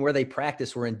room and where they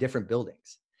practiced were in different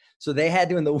buildings. So they had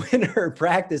to, in the winter,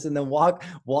 practice and then walk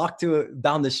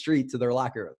down the street to their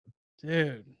locker room.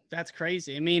 Dude, that's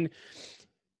crazy. I mean,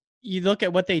 you look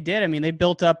at what they did. I mean, they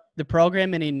built up the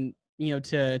program and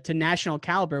to national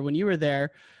caliber when you were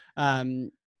there.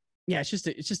 It's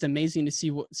just amazing to see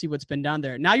what's been done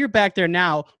there. Now you're back there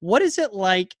now. What is it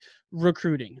like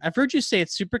recruiting? I've heard you say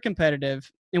it's super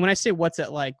competitive. And when I say what's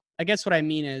it like, I guess what I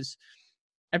mean is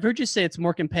I've heard you say it's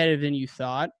more competitive than you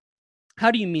thought. How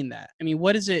do you mean that? I mean,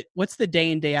 what's the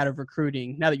day in, day out of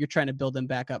recruiting now that you're trying to build them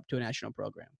back up to a national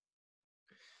program?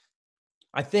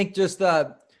 I think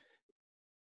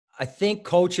I think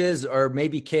coaches or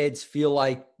maybe kids feel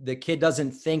like the kid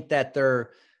doesn't think that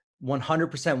they're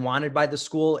 100% wanted by the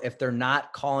school if they're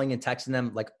not calling and texting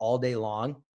them like all day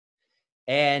long.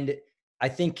 And I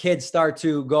think kids start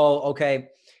to go, okay,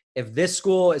 if this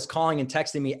school is calling and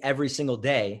texting me every single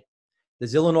day,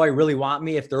 does Illinois really want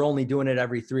me if they're only doing it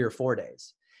every 3 or 4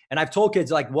 days? And I've told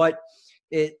kids like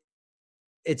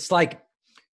it's like,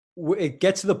 it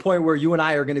gets to the point where you and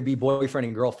I are going to be boyfriend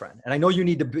and girlfriend. And I know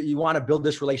you want to build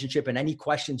this relationship and any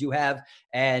questions you have.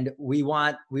 And we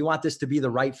want this to be the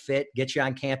right fit, get you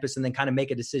on campus and then kind of make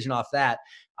a decision off that.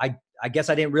 I guess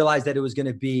I didn't realize that it was going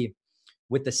to be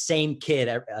with the same kid,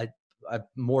 a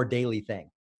more daily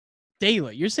thing.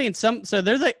 Daily. You're saying so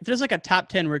there's like a top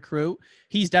 10 recruit.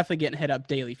 He's definitely getting hit up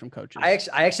daily from coaches.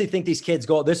 I actually think these kids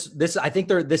go I think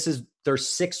they're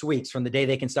 6 weeks from the day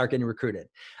they can start getting recruited.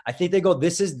 I think they go,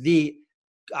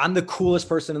 I'm the coolest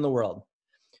person in the world.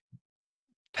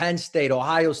 Penn State,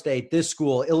 Ohio State, this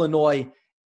school, Illinois,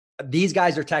 these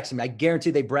guys are texting me. I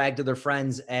guarantee they brag to their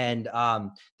friends and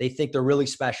they think they're really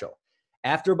special.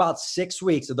 After about 6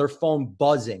 weeks of their phone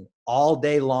buzzing all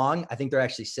day long, I think they're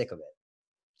actually sick of it.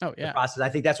 Oh yeah. Process. I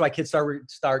think that's why kids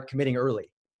start committing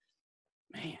early.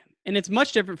 Man. And it's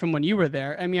much different from when you were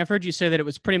there. I mean, I've heard you say that it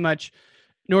was pretty much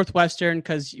Northwestern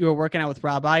because you were working out with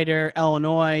Rob Eider,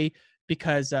 Illinois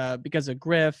because of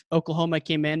Griff, Oklahoma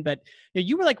came in, but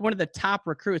you were like one of the top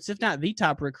recruits, if not the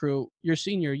top recruit your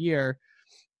senior year.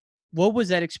 What was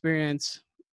that experience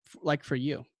like for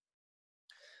you?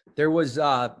 There was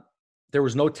no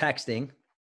texting.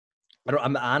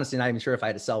 I'm honestly not even sure if I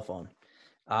had a cell phone.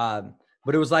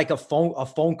 But it was like a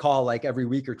phone call like every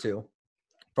week or two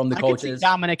from the coaches. Could see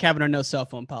Dominic having a no cell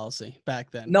phone policy back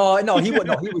then. No, he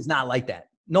was not like that.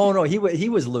 No, he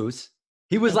was loose.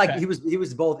 He was okay. He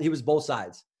was both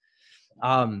sides.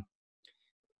 I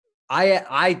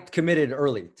committed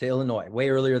early to Illinois, way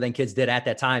earlier than kids did at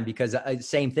that time because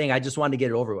same thing. I just wanted to get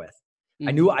it over with.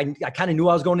 Mm-hmm. I kind of knew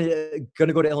I was going to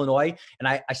go to Illinois, and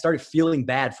I started feeling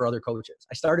bad for other coaches.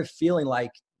 I started feeling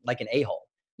like an a-hole.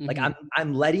 Like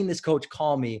I'm letting this coach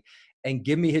call me and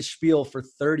give me his spiel for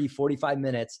 30, 45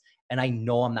 minutes. And I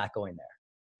know I'm not going there.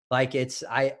 Like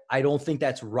I don't think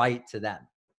that's right to them.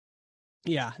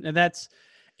 Yeah.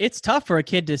 It's tough for a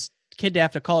kid to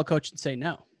have to call a coach and say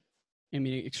no. I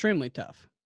mean, extremely tough.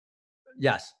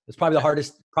 Yes. It's probably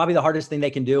the hardest thing they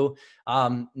can do.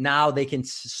 Now they can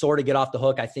sort of get off the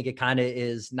hook. I think it kind of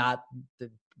is not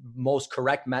the most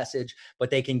correct message,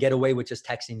 but they can get away with just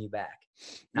texting you back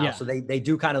now. Yeah. So they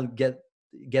do kind of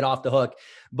get off the hook.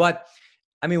 But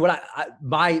I mean,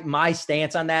 my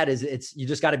stance on that is you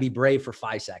just got to be brave for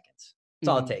 5 seconds. That's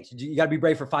all it takes. You got to be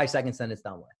brave for 5 seconds, then it's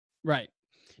done with. Right.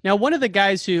 Now, one of the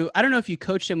guys who, I don't know if you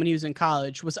coached him when he was in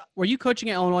college, were you coaching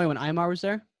at Illinois when Aimar was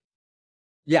there?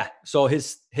 Yeah. So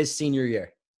his senior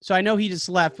year. So I know he just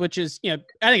left, which is, I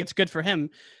think it's good for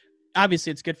him.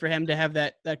 Obviously, it's good for him to have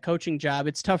that coaching job.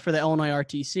 It's tough for the Illinois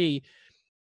RTC.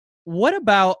 What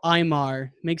about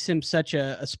Aimar makes him such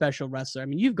a special wrestler? I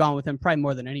mean, you've gone with him probably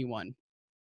more than anyone.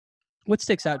 What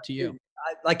sticks out to you?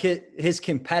 Like his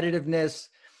competitiveness,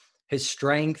 his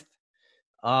strength,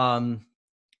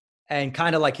 and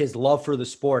kind of like his love for the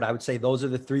sport. I would say those are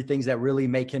the 3 things that really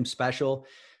make him special.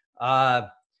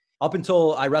 Up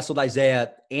until I wrestled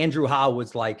Isaiah, Andrew Howe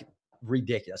was like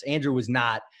ridiculous. Andrew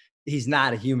he's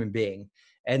not a human being.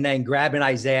 And then grabbing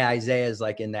Isaiah is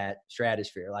like in that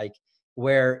stratosphere, like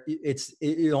where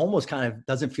it almost kind of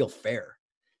doesn't feel fair.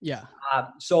 Yeah.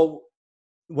 So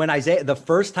when the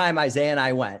first time Isaiah and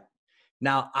I went,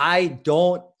 now I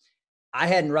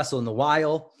hadn't wrestled in a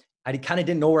while. I kind of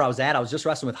didn't know where I was at. I was just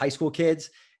wrestling with high school kids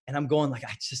and I'm going like,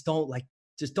 I just don't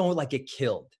get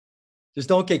killed. Just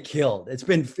don't get killed. It's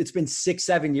been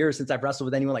 6-7 years since I've wrestled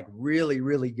with anyone like really,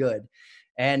 really good.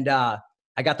 And,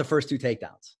 I got the first 2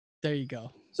 takedowns. There you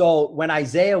go. So when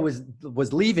Isaiah was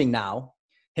leaving now,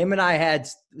 him and I had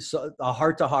a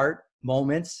heart-to-heart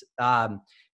moments. And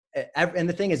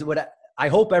the thing is, I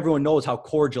hope everyone knows how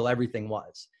cordial everything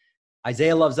was.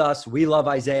 Isaiah loves us. We love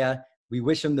Isaiah. We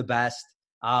wish him the best.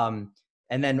 And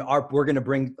then we're going to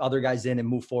bring other guys in and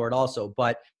move forward also.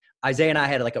 But Isaiah and I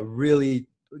had like a really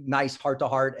nice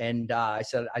heart-to-heart. And I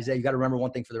said, Isaiah, you got to remember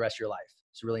one thing for the rest of your life.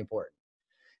 It's really important.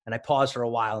 And I paused for a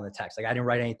while in the text. Like I didn't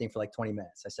write anything for like 20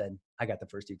 minutes. I said, I got the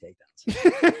first 2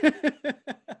 takedowns.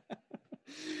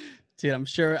 Dude, I'm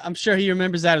sure he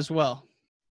remembers that as well.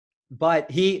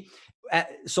 But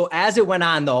so as it went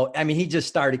on though, I mean, he just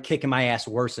started kicking my ass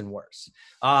worse and worse.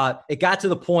 It got to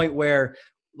the point where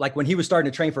like when he was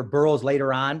starting to train for Burroughs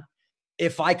later on,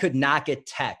 if I could not get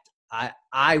teched,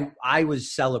 I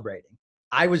was celebrating.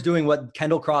 I was doing what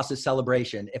Kendall Cross's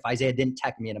celebration if Isaiah didn't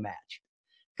tech me in a match.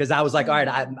 Because I was like, all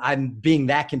right, I'm being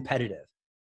that competitive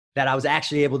that I was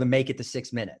actually able to make it to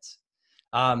 6 minutes.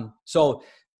 So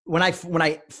when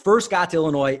I first got to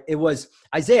Illinois, it was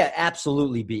Isaiah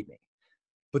absolutely beat me.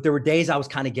 but there were days I was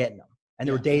kind of getting them. And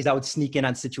there were days I would sneak in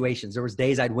on situations. There was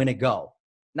days I'd win a go.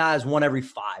 Not as 1 every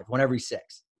 5, 1 every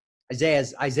 6. Isaiah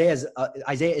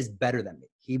is better than me.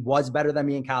 He was better than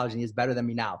me in college, and he is better than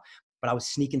me now. But I was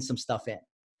sneaking some stuff in,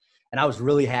 and I was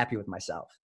really happy with myself.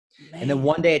 Man. And then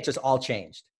one day it just all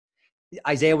changed.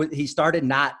 Isaiah, he started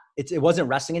it wasn't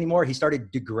wrestling anymore. He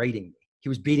started degrading me. He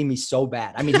was beating me so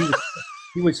bad. I mean,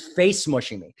 he was face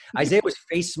smushing me. Isaiah was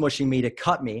face smushing me to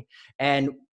cut me,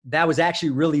 and that was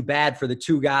actually really bad for the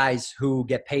 2 guys who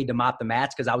get paid to mop the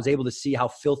mats, because I was able to see how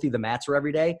filthy the mats were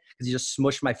every day because he just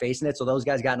smushed my face in it. So those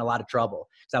guys got in a lot of trouble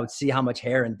because I would see how much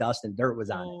hair and dust and dirt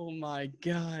was on it. Oh my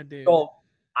God, dude. So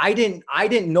I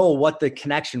didn't know what the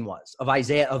connection was of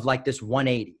Isaiah, of like this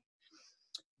 180.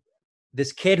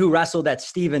 This kid who wrestled at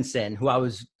Stevenson, who I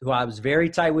was very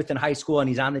tight with in high school, and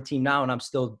he's on the team now, and I'm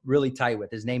still really tight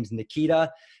with. His name's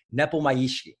Nikita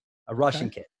Nepomniachtchi, a Russian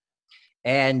kid.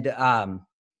 And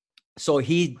so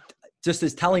he just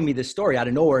is telling me this story out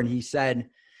of nowhere, and he said,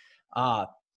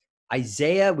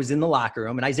 Isaiah was in the locker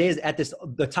room, and Isaiah's at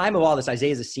the time of all this,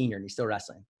 Isaiah's a senior, and he's still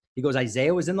wrestling. He goes,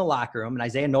 Isaiah was in the locker room, and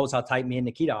Isaiah knows how tight me and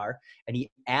Nikita are, and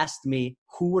he asked me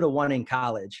who would have won in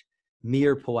college, me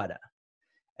or Poeta.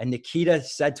 And Nikita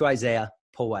said to Isaiah,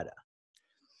 Poeta.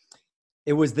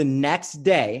 It was the next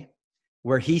day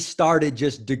where he started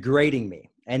just degrading me.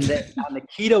 And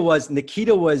Nikita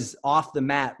was off the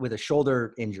mat with a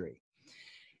shoulder injury.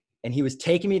 And he was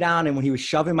taking me down, and when he was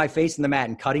shoving my face in the mat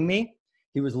and cutting me,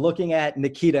 he was looking at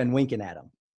Nikita and winking at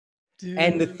him. Dude.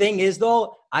 And the thing is,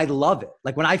 though, I love it.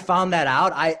 Like when I found that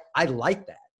out, I like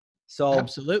that. So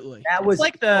absolutely.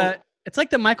 It's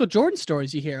like the Michael Jordan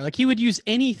stories you hear. Like he would use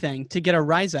anything to get a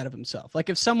rise out of himself. Like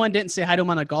if someone didn't say hi to him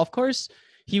on a golf course,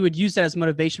 he would use that as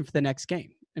motivation for the next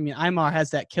game. I mean, Aymar has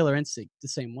that killer instinct the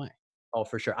same way. Oh,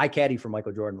 for sure. I caddied for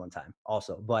Michael Jordan one time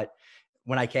also, but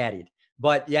when I caddied.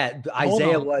 But yeah,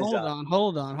 Isaiah was.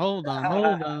 Hold on.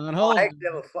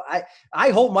 I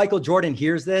hope Michael Jordan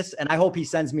hears this, and I hope he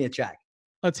sends me a check.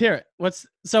 Let's hear it. Was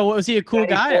he a cool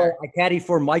guy? I caddied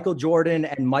for Michael Jordan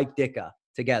and Mike Ditka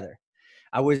together.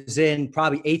 I was in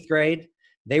probably 8th grade.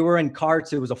 They were in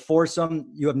carts. It was a foursome.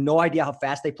 You have no idea how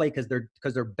fast they play because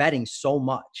they're betting so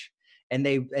much, and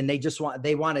they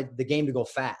wanted the game to go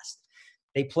fast.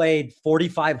 They played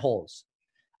 45 holes.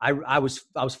 I was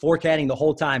forecatting the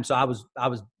whole time. So I was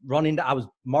running, I was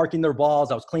marking their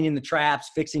balls. I was cleaning the traps,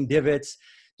 fixing divots,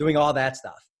 doing all that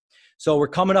stuff. So we're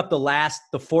coming up the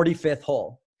 45th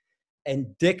hole, and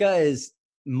Ditka is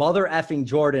mother effing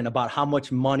Jordan about how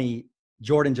much money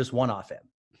Jordan just won off him.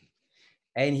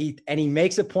 And he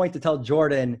makes a point to tell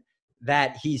Jordan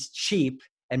that he's cheap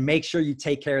and make sure you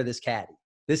take care of this caddy.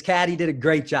 This caddy did a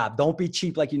great job. Don't be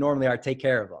cheap like you normally are. Take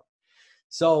care of him.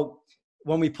 So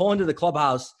when we pull into the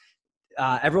clubhouse,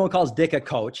 everyone calls Dick a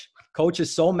coach. Coach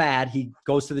is so mad, he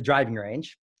goes to the driving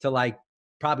range to like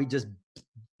probably just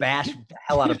bash the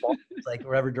hell out of balls, like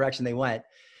wherever direction they went.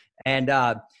 And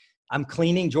I'm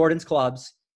cleaning Jordan's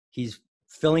clubs. He's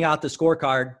filling out the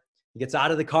scorecard. He gets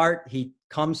out of the cart. He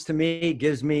comes to me,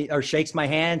 shakes my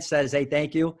hand, says, "Hey,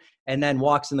 thank you," and then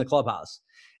walks in the clubhouse.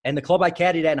 And the club I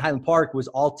caddied at in Highland Park was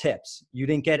all tips. You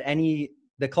didn't get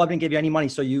the club didn't give you any money,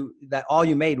 so all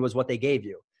you made was what they gave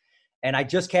you. And I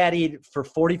just caddied for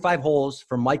 45 holes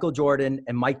for Michael Jordan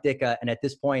and Mike Ditka, and at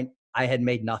this point, I had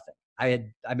made nothing. I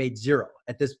made zero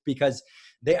at this because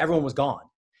everyone was gone.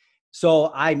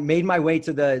 So I made my way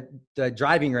to the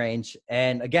driving range,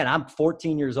 and again, I'm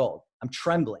 14 years old. I'm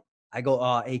trembling. I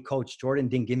go, "Hey, Coach, Jordan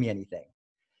didn't give me anything."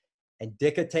 And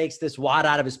Ditka takes this wad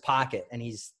out of his pocket, and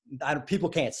people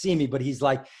can't see me, but he's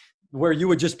like where you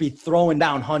would just be throwing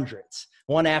down hundreds,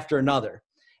 one after another.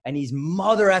 And he's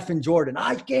mother effing Jordan.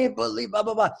 "I can't believe blah,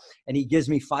 blah, blah." And he gives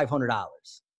me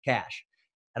 $500 cash.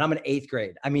 And I'm in 8th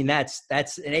grade. I mean, that's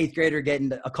an 8th grader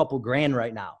getting a couple grand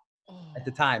right now at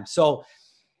the time. So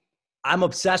I'm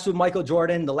obsessed with Michael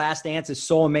Jordan. The Last Dance is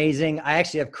so amazing. I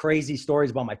actually have crazy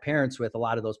stories about my parents with a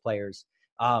lot of those players.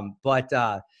 Yeah,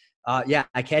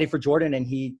 I caddied for Jordan, and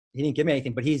he didn't give me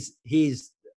anything. But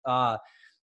he's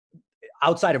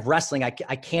outside of wrestling, I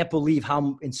can't believe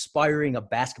how inspiring a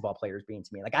basketball player is being to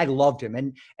me. Like, I loved him.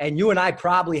 And you and I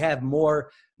probably have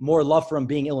more love for him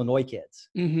being Illinois kids.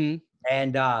 Mm-hmm.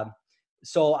 And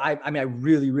so, I mean, I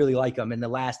really, really like him. And The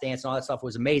Last Dance and all that stuff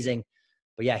was amazing.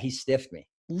 But, yeah, he stiffed me.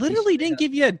 Literally didn't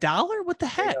give you $1? What the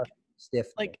heck?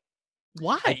 Stiffed me.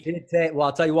 Why? Well,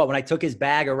 I'll tell you what. When I took his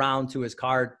bag around to his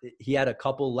car, he had a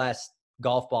couple less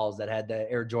golf balls that had the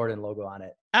Air Jordan logo on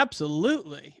it.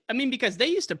 Absolutely. I mean, because they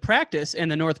used to practice in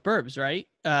the North Burbs, right?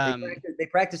 They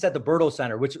practiced at the Berto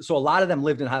Center, so a lot of them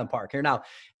lived in Highland Park. Here now,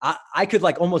 I could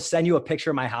like almost send you a picture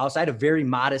of my house. I had a very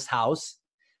modest house,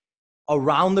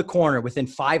 around the corner within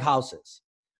 5 houses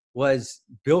was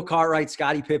Bill Cartwright,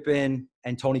 Scottie Pippen,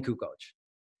 and Tony Kukoc.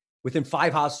 Within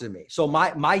 5 houses of me. So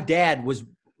my dad was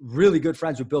really good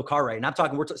friends with Bill Cartwright. And I'm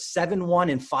talking, we're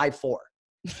 7'1" and 5'4".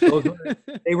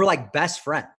 They were like best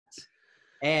friends.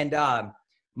 And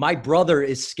my brother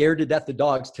is scared to death of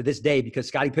dogs to this day because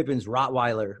Scottie Pippen's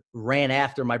Rottweiler ran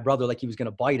after my brother like he was going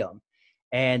to bite him.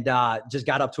 And just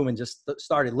got up to him and just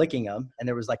started licking him. And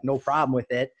there was like no problem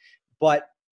with it. But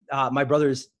my brother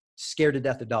is scared to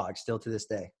death of dogs still to this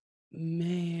day.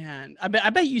 Man, I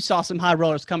bet you saw some high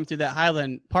rollers coming through that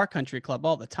Highland Park Country Club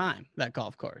all the time, that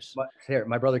golf course. But here,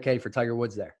 my brother caddy for Tiger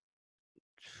Woods there.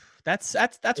 That's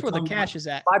where the cash is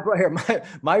at.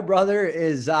 My brother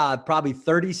is probably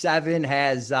 37,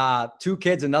 has 2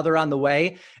 kids, another on the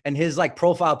way, and his like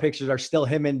profile pictures are still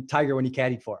him and Tiger when he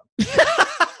caddied for him.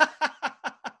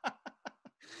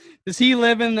 Does he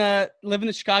live in the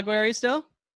Chicago area still?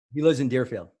 He lives in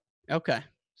Deerfield. Okay.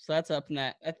 So that's up in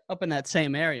that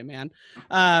same area, man.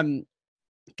 God,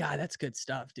 that's good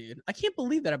stuff, dude. I can't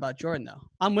believe that about Jordan, though.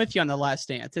 I'm with you on The Last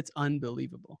Dance. It's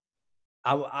unbelievable.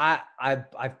 I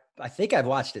think I've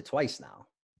watched it twice now.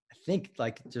 I think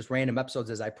like just random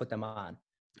episodes as I put them on.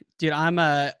 Dude,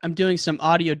 I'm doing some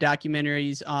audio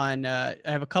documentaries on. I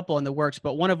have a couple in the works,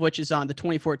 but one of which is on the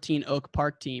 2014 Oak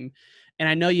Park team. And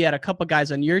I know you had a couple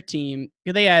guys on your team.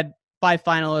 They had 5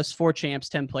 finalists, 4 champs,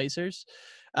 10 placers.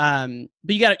 But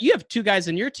you have 2 guys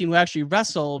on your team who actually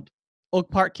wrestled Oak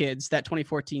Park kids that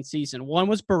 2014 season. One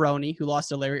was Baroni, who lost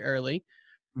to Larry Early,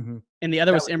 and the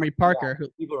other was Emery Parker. Who,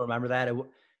 people remember that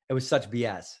it was such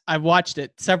BS. I've watched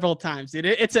it several times, dude.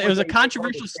 It was a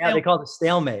controversial. They called it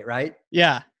stalemate, right?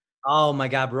 Yeah. Oh my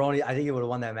God, Baroni! I think he would have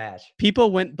won that match.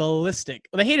 People went ballistic.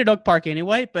 They hated Oak Park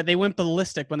anyway, but they went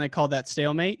ballistic when they called that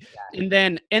stalemate. Yeah. And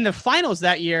then in the finals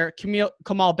that year,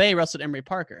 Kamal Bay wrestled Emery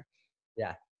Parker.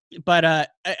 Yeah. But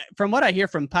from what I hear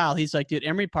from Powell, he's like, dude,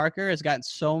 Emery Parker has gotten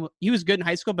he was good in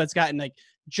high school, but it's gotten like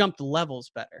jumped levels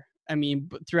better. I mean,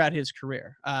 throughout his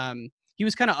career, he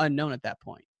was kind of unknown at that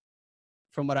point.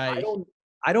 From what I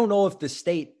don't know if the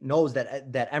state knows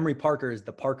that Emery Parker is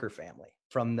the Parker family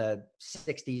from the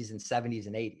 60s and 70s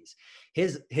and 80s.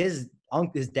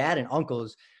 His dad and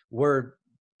uncles were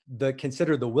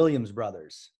considered the Williams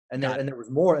brothers. And there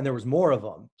was more of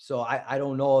them. So I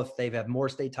don't know if they have more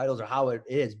state titles or how it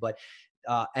is, but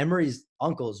Emery's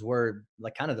uncles were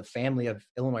like kind of the family of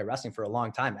Illinois wrestling for a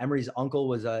long time. Emery's uncle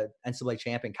was a NCAA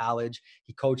champ in college.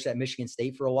 He coached at Michigan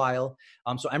State for a while.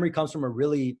 So Emery comes from a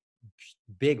really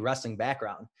big wrestling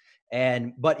background.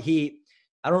 But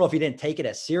I don't know if he didn't take it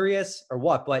as serious or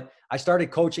what, but I started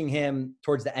coaching him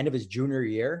towards the end of his junior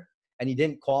year, and he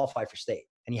didn't qualify for state,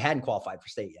 and he hadn't qualified for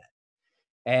state yet.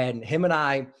 And him and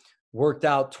I worked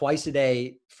out twice a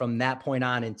day from that point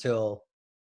on until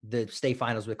the state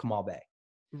finals with Kamal Bay.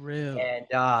 Really?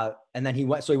 And then he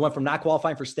went from not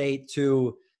qualifying for state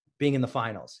to being in the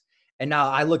finals. And now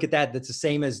I look at that. That's the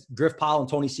same as Griff Powell and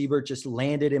Tony Siebert just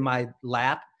landed in my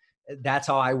lap. That's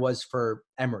how I was for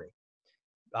Emery.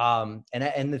 And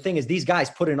the thing is, these guys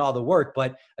put in all the work,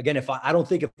 but again, I don't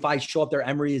think if I show up there,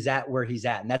 Emery is at where he's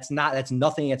at. And that's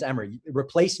nothing against Emery.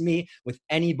 Replace me with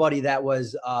anybody that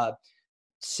was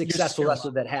successful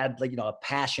wrestler that had a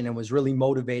passion and was really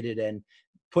motivated, and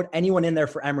put anyone in there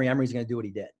for Emery. Emery's going to do what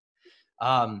he did.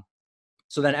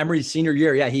 So then Emery's senior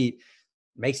year, he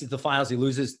makes it to the finals. He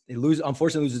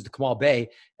unfortunately loses to Kamal Bay.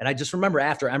 And I just remember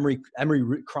after Emery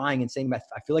crying and saying,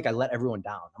 I feel like I let everyone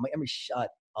down. I'm like, Emery, shut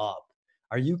up.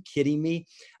 Are you kidding me?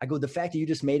 I go, the fact that you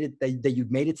just made it, that you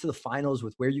made it to the finals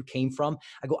with where you came from.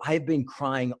 I go, I have been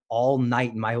crying all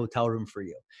night in my hotel room for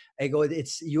you. I go,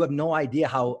 you have no idea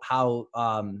how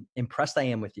impressed I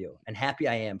am with you and happy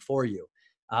I am for you.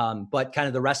 But kind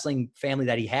of the wrestling family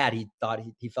that he had, he thought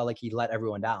he felt like he let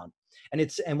everyone down.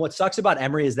 And what sucks about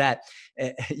Emery is that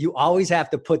you always have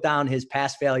to put down his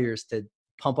past failures to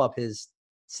pump up his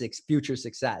future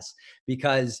success,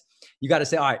 because you got to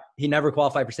say, all right, he never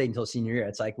qualified for state until senior year.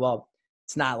 It's like, well,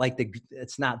 it's not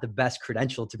the best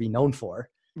credential to be known for.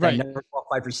 Right. Never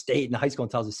qualified for state in high school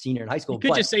until I was a senior in high school. You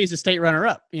could just say he's a state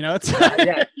runner-up, It's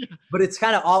yeah. But it's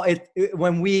kind of all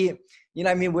when we,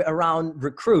 around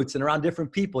recruits and around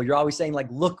different people, you're always saying like,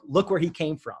 look where he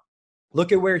came from.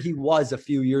 Look at where he was a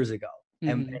few years ago,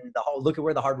 and look at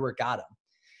where the hard work got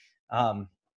him.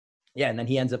 And then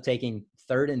he ends up taking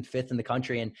 3rd and 5th in the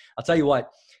country. And I'll tell you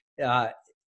what,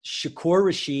 Shakur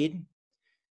Rashid,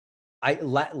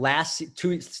 last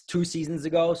two seasons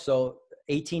ago, so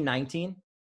 18-19,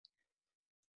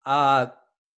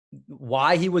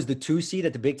 why he was the 2 seed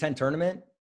at the Big Ten tournament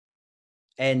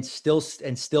and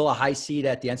still a high seed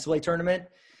at the NCAA tournament.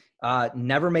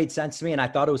 never made sense to me. And I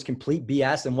thought it was complete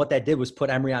BS. And what that did was put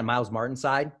Emory on Miles Martin's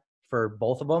side for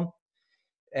both of them.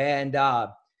 And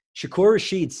Shakur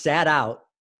Rasheed sat out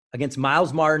against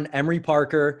Miles Martin, Emory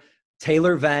Parker,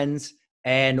 Taylor Venz,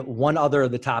 and one other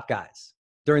of the top guys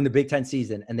during the Big Ten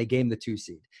season. And they gave him the 2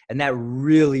 seed. And that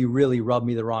really, really rubbed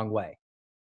me the wrong way.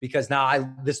 Because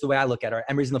now this is the way I look at it.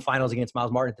 Emory's in the finals against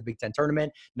Miles Martin at the Big Ten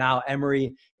tournament. Now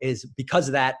Emory is, because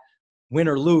of that, win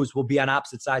or lose, will be on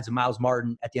opposite sides of Miles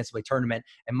Martin at the NCAA tournament.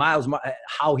 And Miles,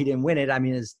 how he didn't win it, I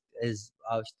mean, is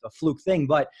a fluke thing.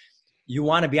 But you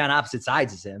want to be on opposite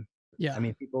sides as him. Yeah. I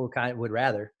mean, people kind of would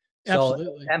rather.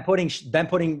 Absolutely. So them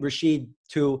putting Rasheed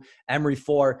 2, Emory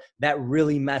 4, that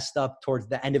really messed up towards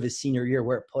the end of his senior year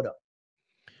where it put him.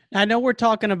 I know we're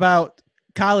talking about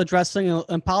college wrestling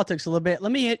and politics a little bit.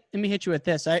 Let me hit you with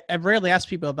this. I've rarely asked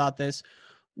people about this.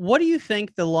 What do you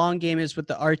think the long game is with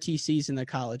the RTCs in the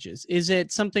colleges? Is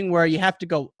it something where you have to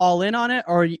go all in on it?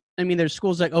 Or, I mean, there's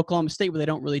schools like Oklahoma State where they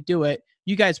don't really do it.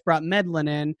 You guys brought Medlin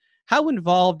in. How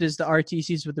involved is the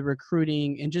RTCs with the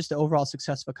recruiting and just the overall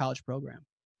success of a college program?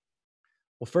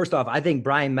 Well, first off, I think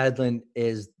Brian Medlin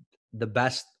is the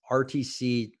best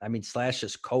RTC, /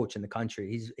 just coach in the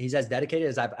country. He's as dedicated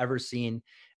as I've ever seen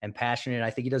and passionate. I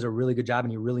think he does a really good job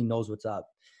and he really knows what's up.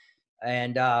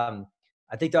 And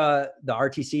I think the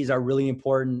RTCs are really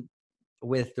important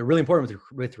with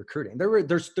recruiting.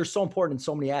 They're so important in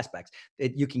so many aspects.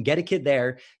 You can get a kid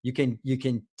there. You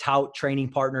can tout training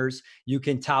partners. You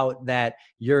can tout that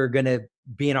you're going to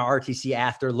be in our RTC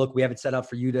after. Look, we have it set up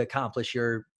for you to accomplish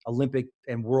your Olympic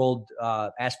and world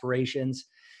aspirations.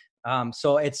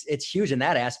 So it's huge in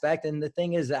that aspect. And the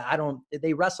thing is,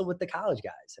 they wrestle with the college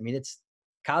guys. I mean,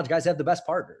 college guys have the best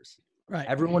partners. Right.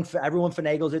 Everyone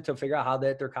finagles it to figure out how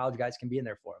their college guys can be in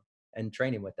there for them and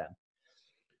training with them.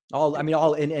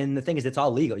 And the thing is, it's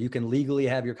all legal. You can legally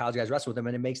have your college guys wrestle with them,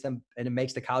 and it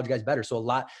makes the college guys better. So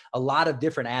a lot of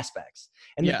different aspects.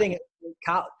 And the thing is,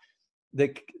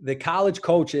 the college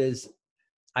coaches,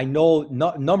 I know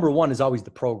number one is always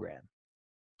the program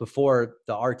before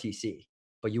the RTC,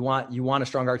 but you want a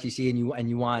strong RTC and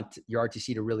you want your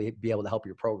RTC to really be able to help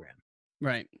your program.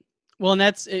 Right. Well, and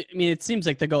it seems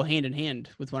like they go hand in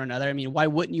hand with one another. I mean, why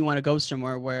wouldn't you want to go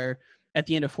somewhere where at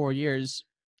the end of 4 years,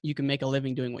 you can make a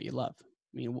living doing what you love?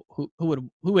 I mean, who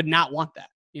would not want that,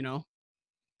 you know?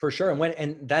 For sure.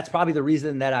 And that's probably the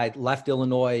reason that I left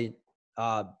Illinois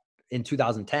in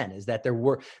 2010 is that there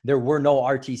were no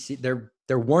RTC.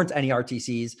 There weren't any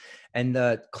RTCs, and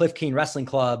the Cliff Keen Wrestling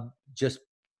Club just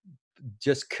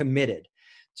committed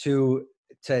to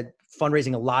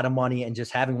fundraising a lot of money and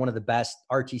just having one of the best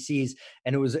RTCs.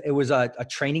 And it was a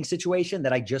training situation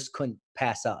that I just couldn't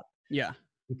pass up. Yeah.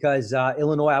 Because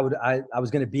Illinois, I was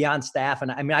going to be on staff.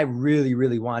 And I mean, I really,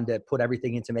 really wanted to put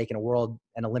everything into making a world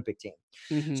and Olympic team.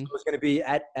 Mm-hmm. So it was going to be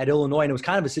at Illinois. And it was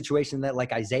kind of a situation that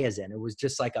like Isaiah's in. It was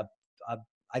just like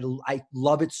I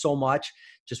love it so much.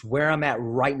 Just where I'm at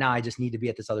right now, I just need to be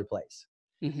at this other place.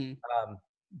 Mm-hmm.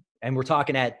 And we're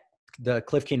talking at the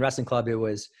Cliff Keen Wrestling Club. It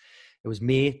was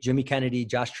me, Jimmy Kennedy,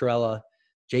 Josh Torella,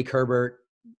 Jake Herbert,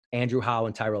 Andrew Howe,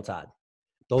 and Tyrell Todd.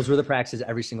 Those were the practices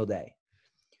every single day.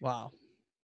 Wow.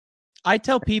 I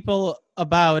tell people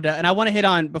about, and I want to hit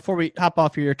on before we hop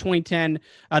off your 2010,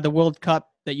 the World Cup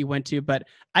that you went to, but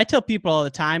I tell people all the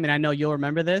time, and I know you'll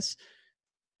remember this.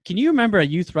 Can you remember a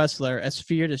youth wrestler as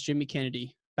feared as Jimmy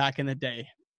Kennedy back in the day?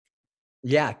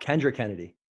 Yeah, Kendra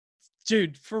Kennedy.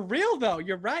 Dude, for real though,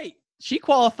 you're right. She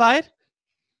qualified.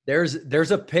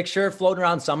 There's a picture floating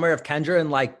around somewhere of Kendra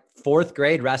in like 4th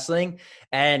grade wrestling,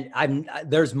 and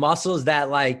there's muscles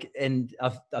that like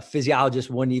a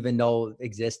physiologist wouldn't even know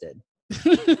existed.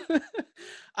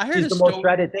 I heard she's the most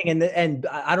shredded thing, and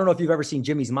I don't know if you've ever seen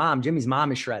Jimmy's mom. Jimmy's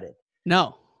mom is shredded.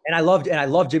 No. And I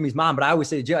love Jimmy's mom, but I always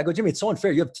say to Jimmy, I go, Jimmy, it's so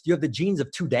unfair. You have the genes of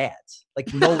 2 dads.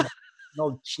 Like no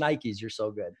shnikes. You're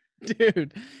so good.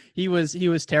 Dude, he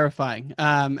was terrifying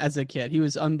as a kid. He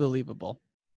was unbelievable.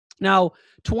 Now,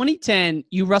 2010,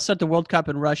 you wrestled at the World Cup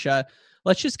in Russia.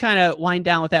 Let's just kind of wind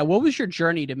down with that. What was your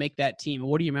journey to make that team?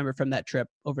 What do you remember from that trip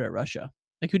over to Russia?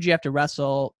 Like, who'd you have to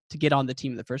wrestle to get on the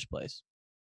team in the first place?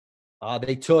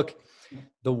 They took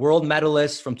the world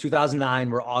medalists from 2009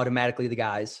 were automatically the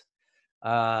guys.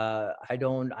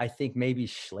 I think maybe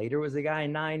Schlater was the guy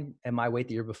in 9 at my weight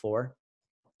the year before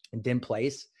and didn't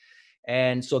place.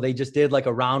 And so they just did like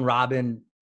a round robin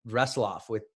wrestle off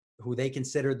with who they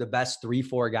considered the best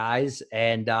 3-4 guys.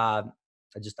 And I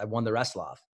won the wrestle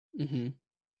off. Mm-hmm.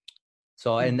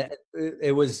 So, and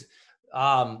it was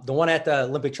the one at the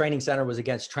Olympic Training Center was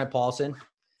against Trent Paulson.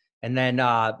 And then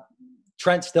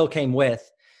Trent still came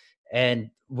with, and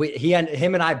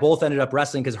him and I both ended up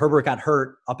wrestling because Herbert got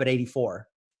hurt up at 84.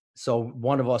 So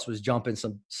one of us was jumping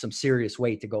some serious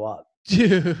weight to go up.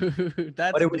 Dude,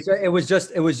 that's But it was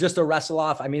just a wrestle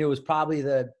off. I mean, it was probably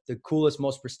the coolest,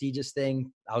 most prestigious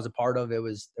thing I was a part of. It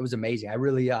was amazing. I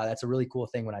really that's a really cool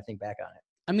thing when I think back on it.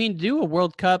 I mean, do a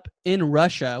World Cup in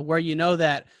Russia where you know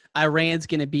that Iran's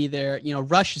going to be there. You know,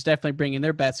 Russia's definitely bringing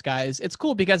their best guys. It's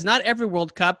cool because not every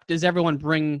World Cup does everyone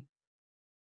bring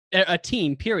a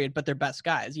team, period, but their best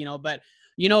guys, you know. But,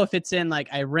 you know, if it's in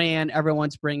like Iran,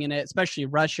 everyone's bringing it, especially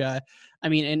Russia. I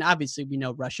mean, and obviously we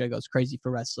know Russia goes crazy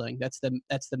for wrestling. That's the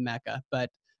Mecca. But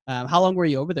how long were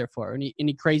you over there for?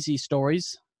 Any crazy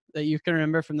stories that you can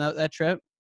remember from that trip?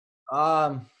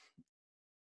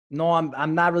 No,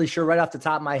 I'm not really sure right off the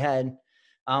top of my head.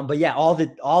 But yeah, all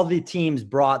the teams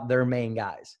brought their main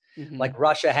guys. Mm-hmm. Like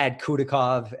Russia had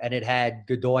Kudakov and it had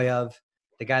Godoyev,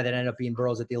 the guy that ended up being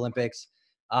bronze at the Olympics.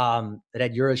 It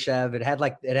had Yurashev.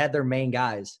 It had their main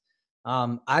guys.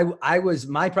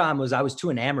 My problem was I was too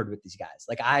enamored with these guys.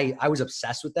 Like I was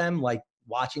obsessed with them, like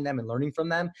watching them and learning from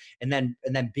them. And then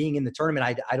being in the tournament,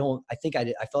 I felt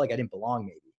like I didn't belong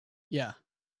maybe. Yeah.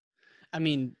 I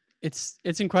mean, it's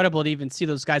incredible to even see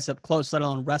those guys up close, let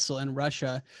alone wrestle in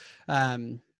Russia.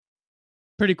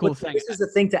 Pretty cool thing. This is the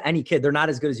thing to any kid. They're not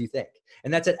as good as you think.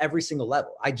 And that's at every single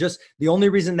level. The only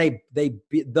reason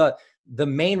the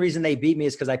main reason they beat me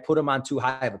is because I put them on too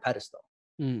high of a pedestal.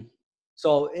 Mm.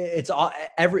 So it's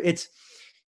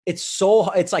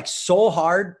so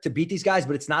hard to beat these guys,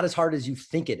 but it's not as hard as you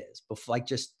think it is. Like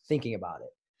just thinking about it.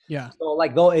 Yeah. So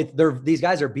like these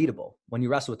guys are beatable when you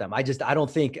wrestle with them. I don't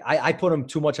think I put them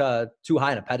too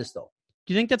high on a pedestal.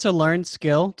 Do you think that's a learned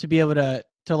skill to be able to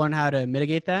learn how to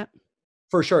mitigate that?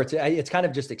 For sure. It's kind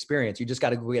of just experience. You just got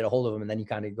to go get a hold of them and then you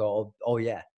kind of go, oh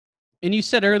yeah. And you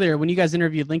said earlier when you guys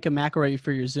interviewed Lincoln McElravy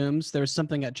for your Zooms, there was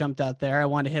something that jumped out there. I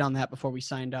wanted to hit on that before we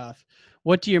signed off.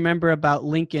 What do you remember about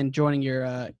Lincoln joining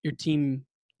your team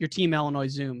Illinois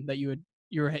Zoom that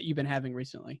you've been having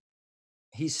recently?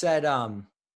 He said,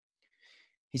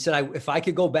 if I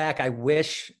could go back, I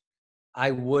wish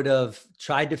I would have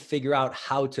tried to figure out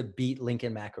how to beat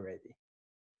Lincoln McElravy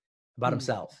about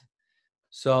himself.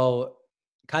 So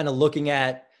kind of looking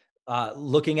at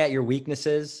your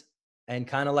weaknesses and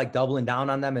kind of like doubling down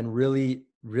on them and really,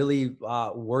 really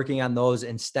working on those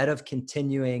instead of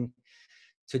continuing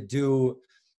to do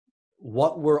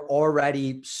what we're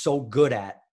already so good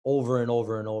at over and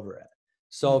over and over at.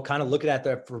 So kind of looking at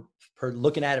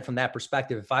it from that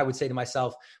perspective, if I would say to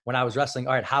myself when I was wrestling,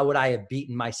 all right, how would I have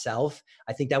beaten myself?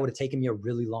 I think that would have taken me a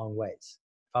really long ways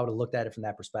if I would have looked at it from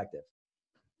that perspective.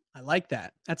 I like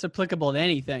that. That's applicable to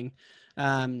anything.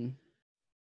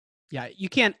 Yeah, you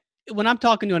can't. When I'm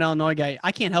talking to an Illinois guy,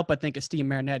 I can't help but think of Steve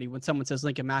Marinetti when someone says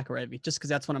Lincoln McElravy, just because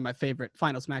that's one of my favorite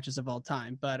finals matches of all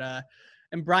time. But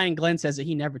and Brian Glenn says that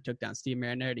he never took down Steve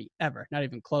Marinetti ever, not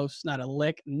even close, not a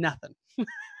lick, nothing.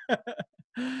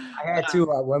 I had to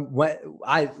when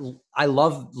I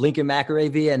love Lincoln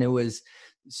McElravy, and it was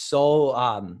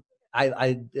so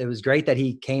it was great that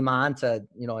he came on to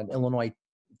an Illinois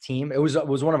team. It was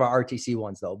one of our RTC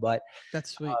ones though, but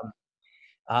that's sweet.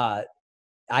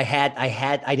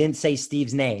 I didn't say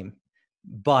Steve's name,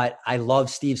 but I love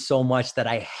Steve so much that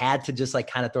I had to just like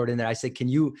kind of throw it in there. I said, can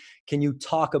you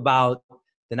talk about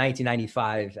the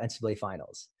 1995 NCAA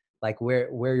finals? Like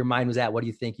where your mind was at? What do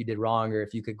you think you did wrong? Or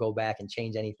if you could go back and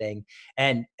change anything?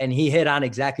 And he hit on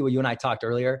exactly what you and I talked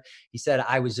earlier. He said,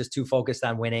 I was just too focused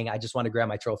on winning. I just want to grab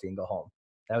my trophy and go home.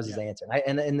 That was his answer.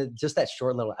 And just that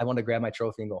short little, I want to grab my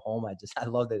trophy and go home. I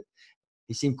loved it.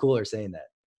 He seemed cooler saying that.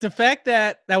 The fact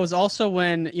that was also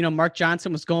when, Mark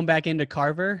Johnson was going back into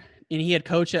Carver and he had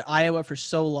coached at Iowa for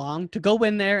so long, to go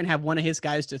in there and have one of his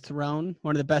guys dethrone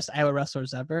one of the best Iowa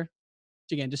wrestlers ever.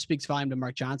 Which again, just speaks volume to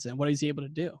Mark Johnson and what he's able to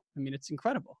do. I mean, it's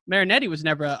incredible. Marinetti was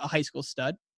never a high school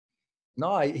stud.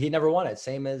 No, he never won it.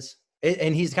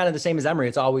 And he's kind of the same as Emory.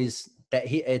 It's always that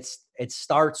it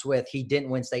starts with, he didn't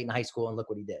win state in high school and look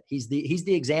what he did. He's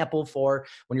the example for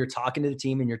when you're talking to the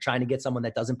team and you're trying to get someone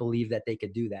that doesn't believe that they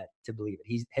could do that to believe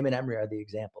it. Him and Emory are the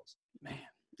examples. Man,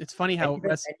 it's funny how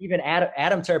even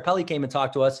Adam Terapelli came and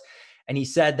talked to us, and he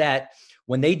said that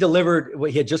when they delivered,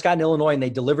 he had just gotten Illinois and they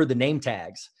delivered the name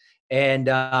tags, and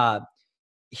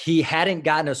he hadn't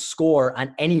gotten a score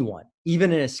on anyone,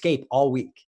 even an escape, all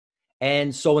week.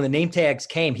 And so when the name tags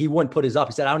came, he wouldn't put his up.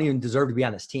 He said, I don't even deserve to be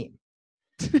on this team.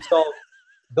 So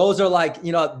those are like,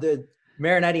 the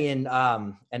Marinetti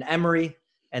and Emory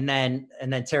and then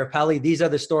Terapelli. These are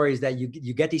the stories that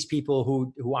you get these people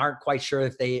who aren't quite sure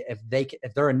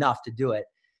if they're enough to do it,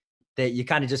 that you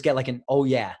kind of just get like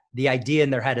the idea in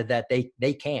their head of that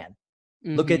they can.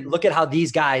 Mm-hmm. Look at how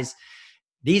these guys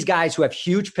who have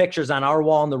huge pictures on our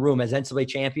wall in the room as NCAA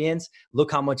champions,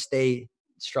 look how much they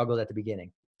struggled at the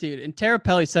beginning. Dude, and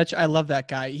Terapelli, I love that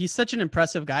guy. He's such an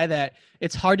impressive guy that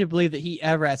it's hard to believe that he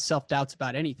ever has self-doubts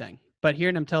about anything. But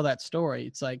hearing him tell that story,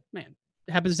 it's like, man,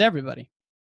 it happens to everybody.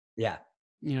 Yeah.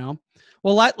 You know?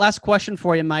 Well, last question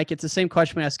for you, Mike. It's the same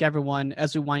question we ask everyone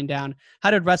as we wind down. How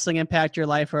did wrestling impact your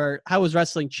life, or how has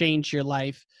wrestling changed your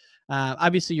life?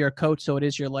 Obviously, you're a coach, so it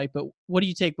is your life, but what do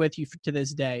you take with you to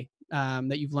this day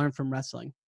that you've learned from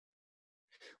wrestling?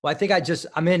 Well, I think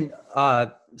I'm in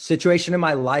a situation in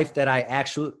my life that I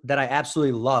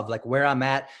absolutely love, like where I'm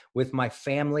at with my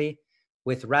family,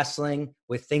 with wrestling,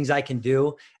 with things I can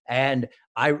do. And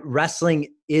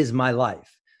wrestling is my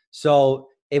life. So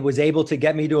it was able to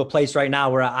get me to a place right now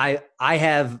where I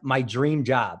have my dream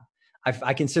job.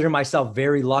 I consider myself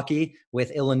very lucky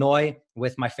with Illinois,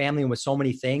 with my family, and with so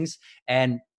many things.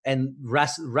 And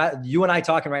you and I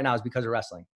talking right now is because of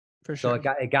wrestling. For sure.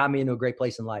 So it got me into a great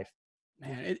place in life.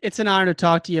 Man, it's an honor to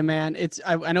talk to you, man.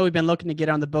 I know we've been looking to get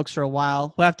on the books for a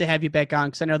while. We'll have to have you back on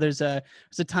because I know there's a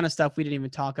ton of stuff we didn't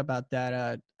even talk about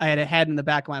that I had in the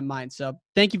back of my mind. So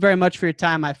thank you very much for your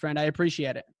time, my friend. I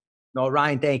appreciate it. No,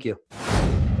 Ryan, thank you.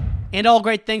 And all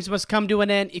great things must come to an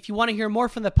end. If you want to hear more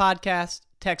from the podcast,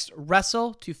 text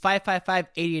WRESTLE to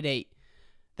 555-888.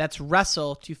 That's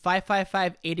WRESTLE to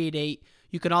 555-888.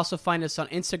 You can also find us on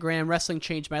Instagram, Wrestling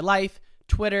Changed My Life,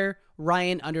 Twitter,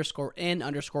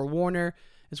 Ryan_N_Warner,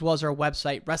 as well as our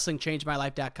website,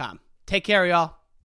 WrestlingChangeMyLife.com. Take care, y'all.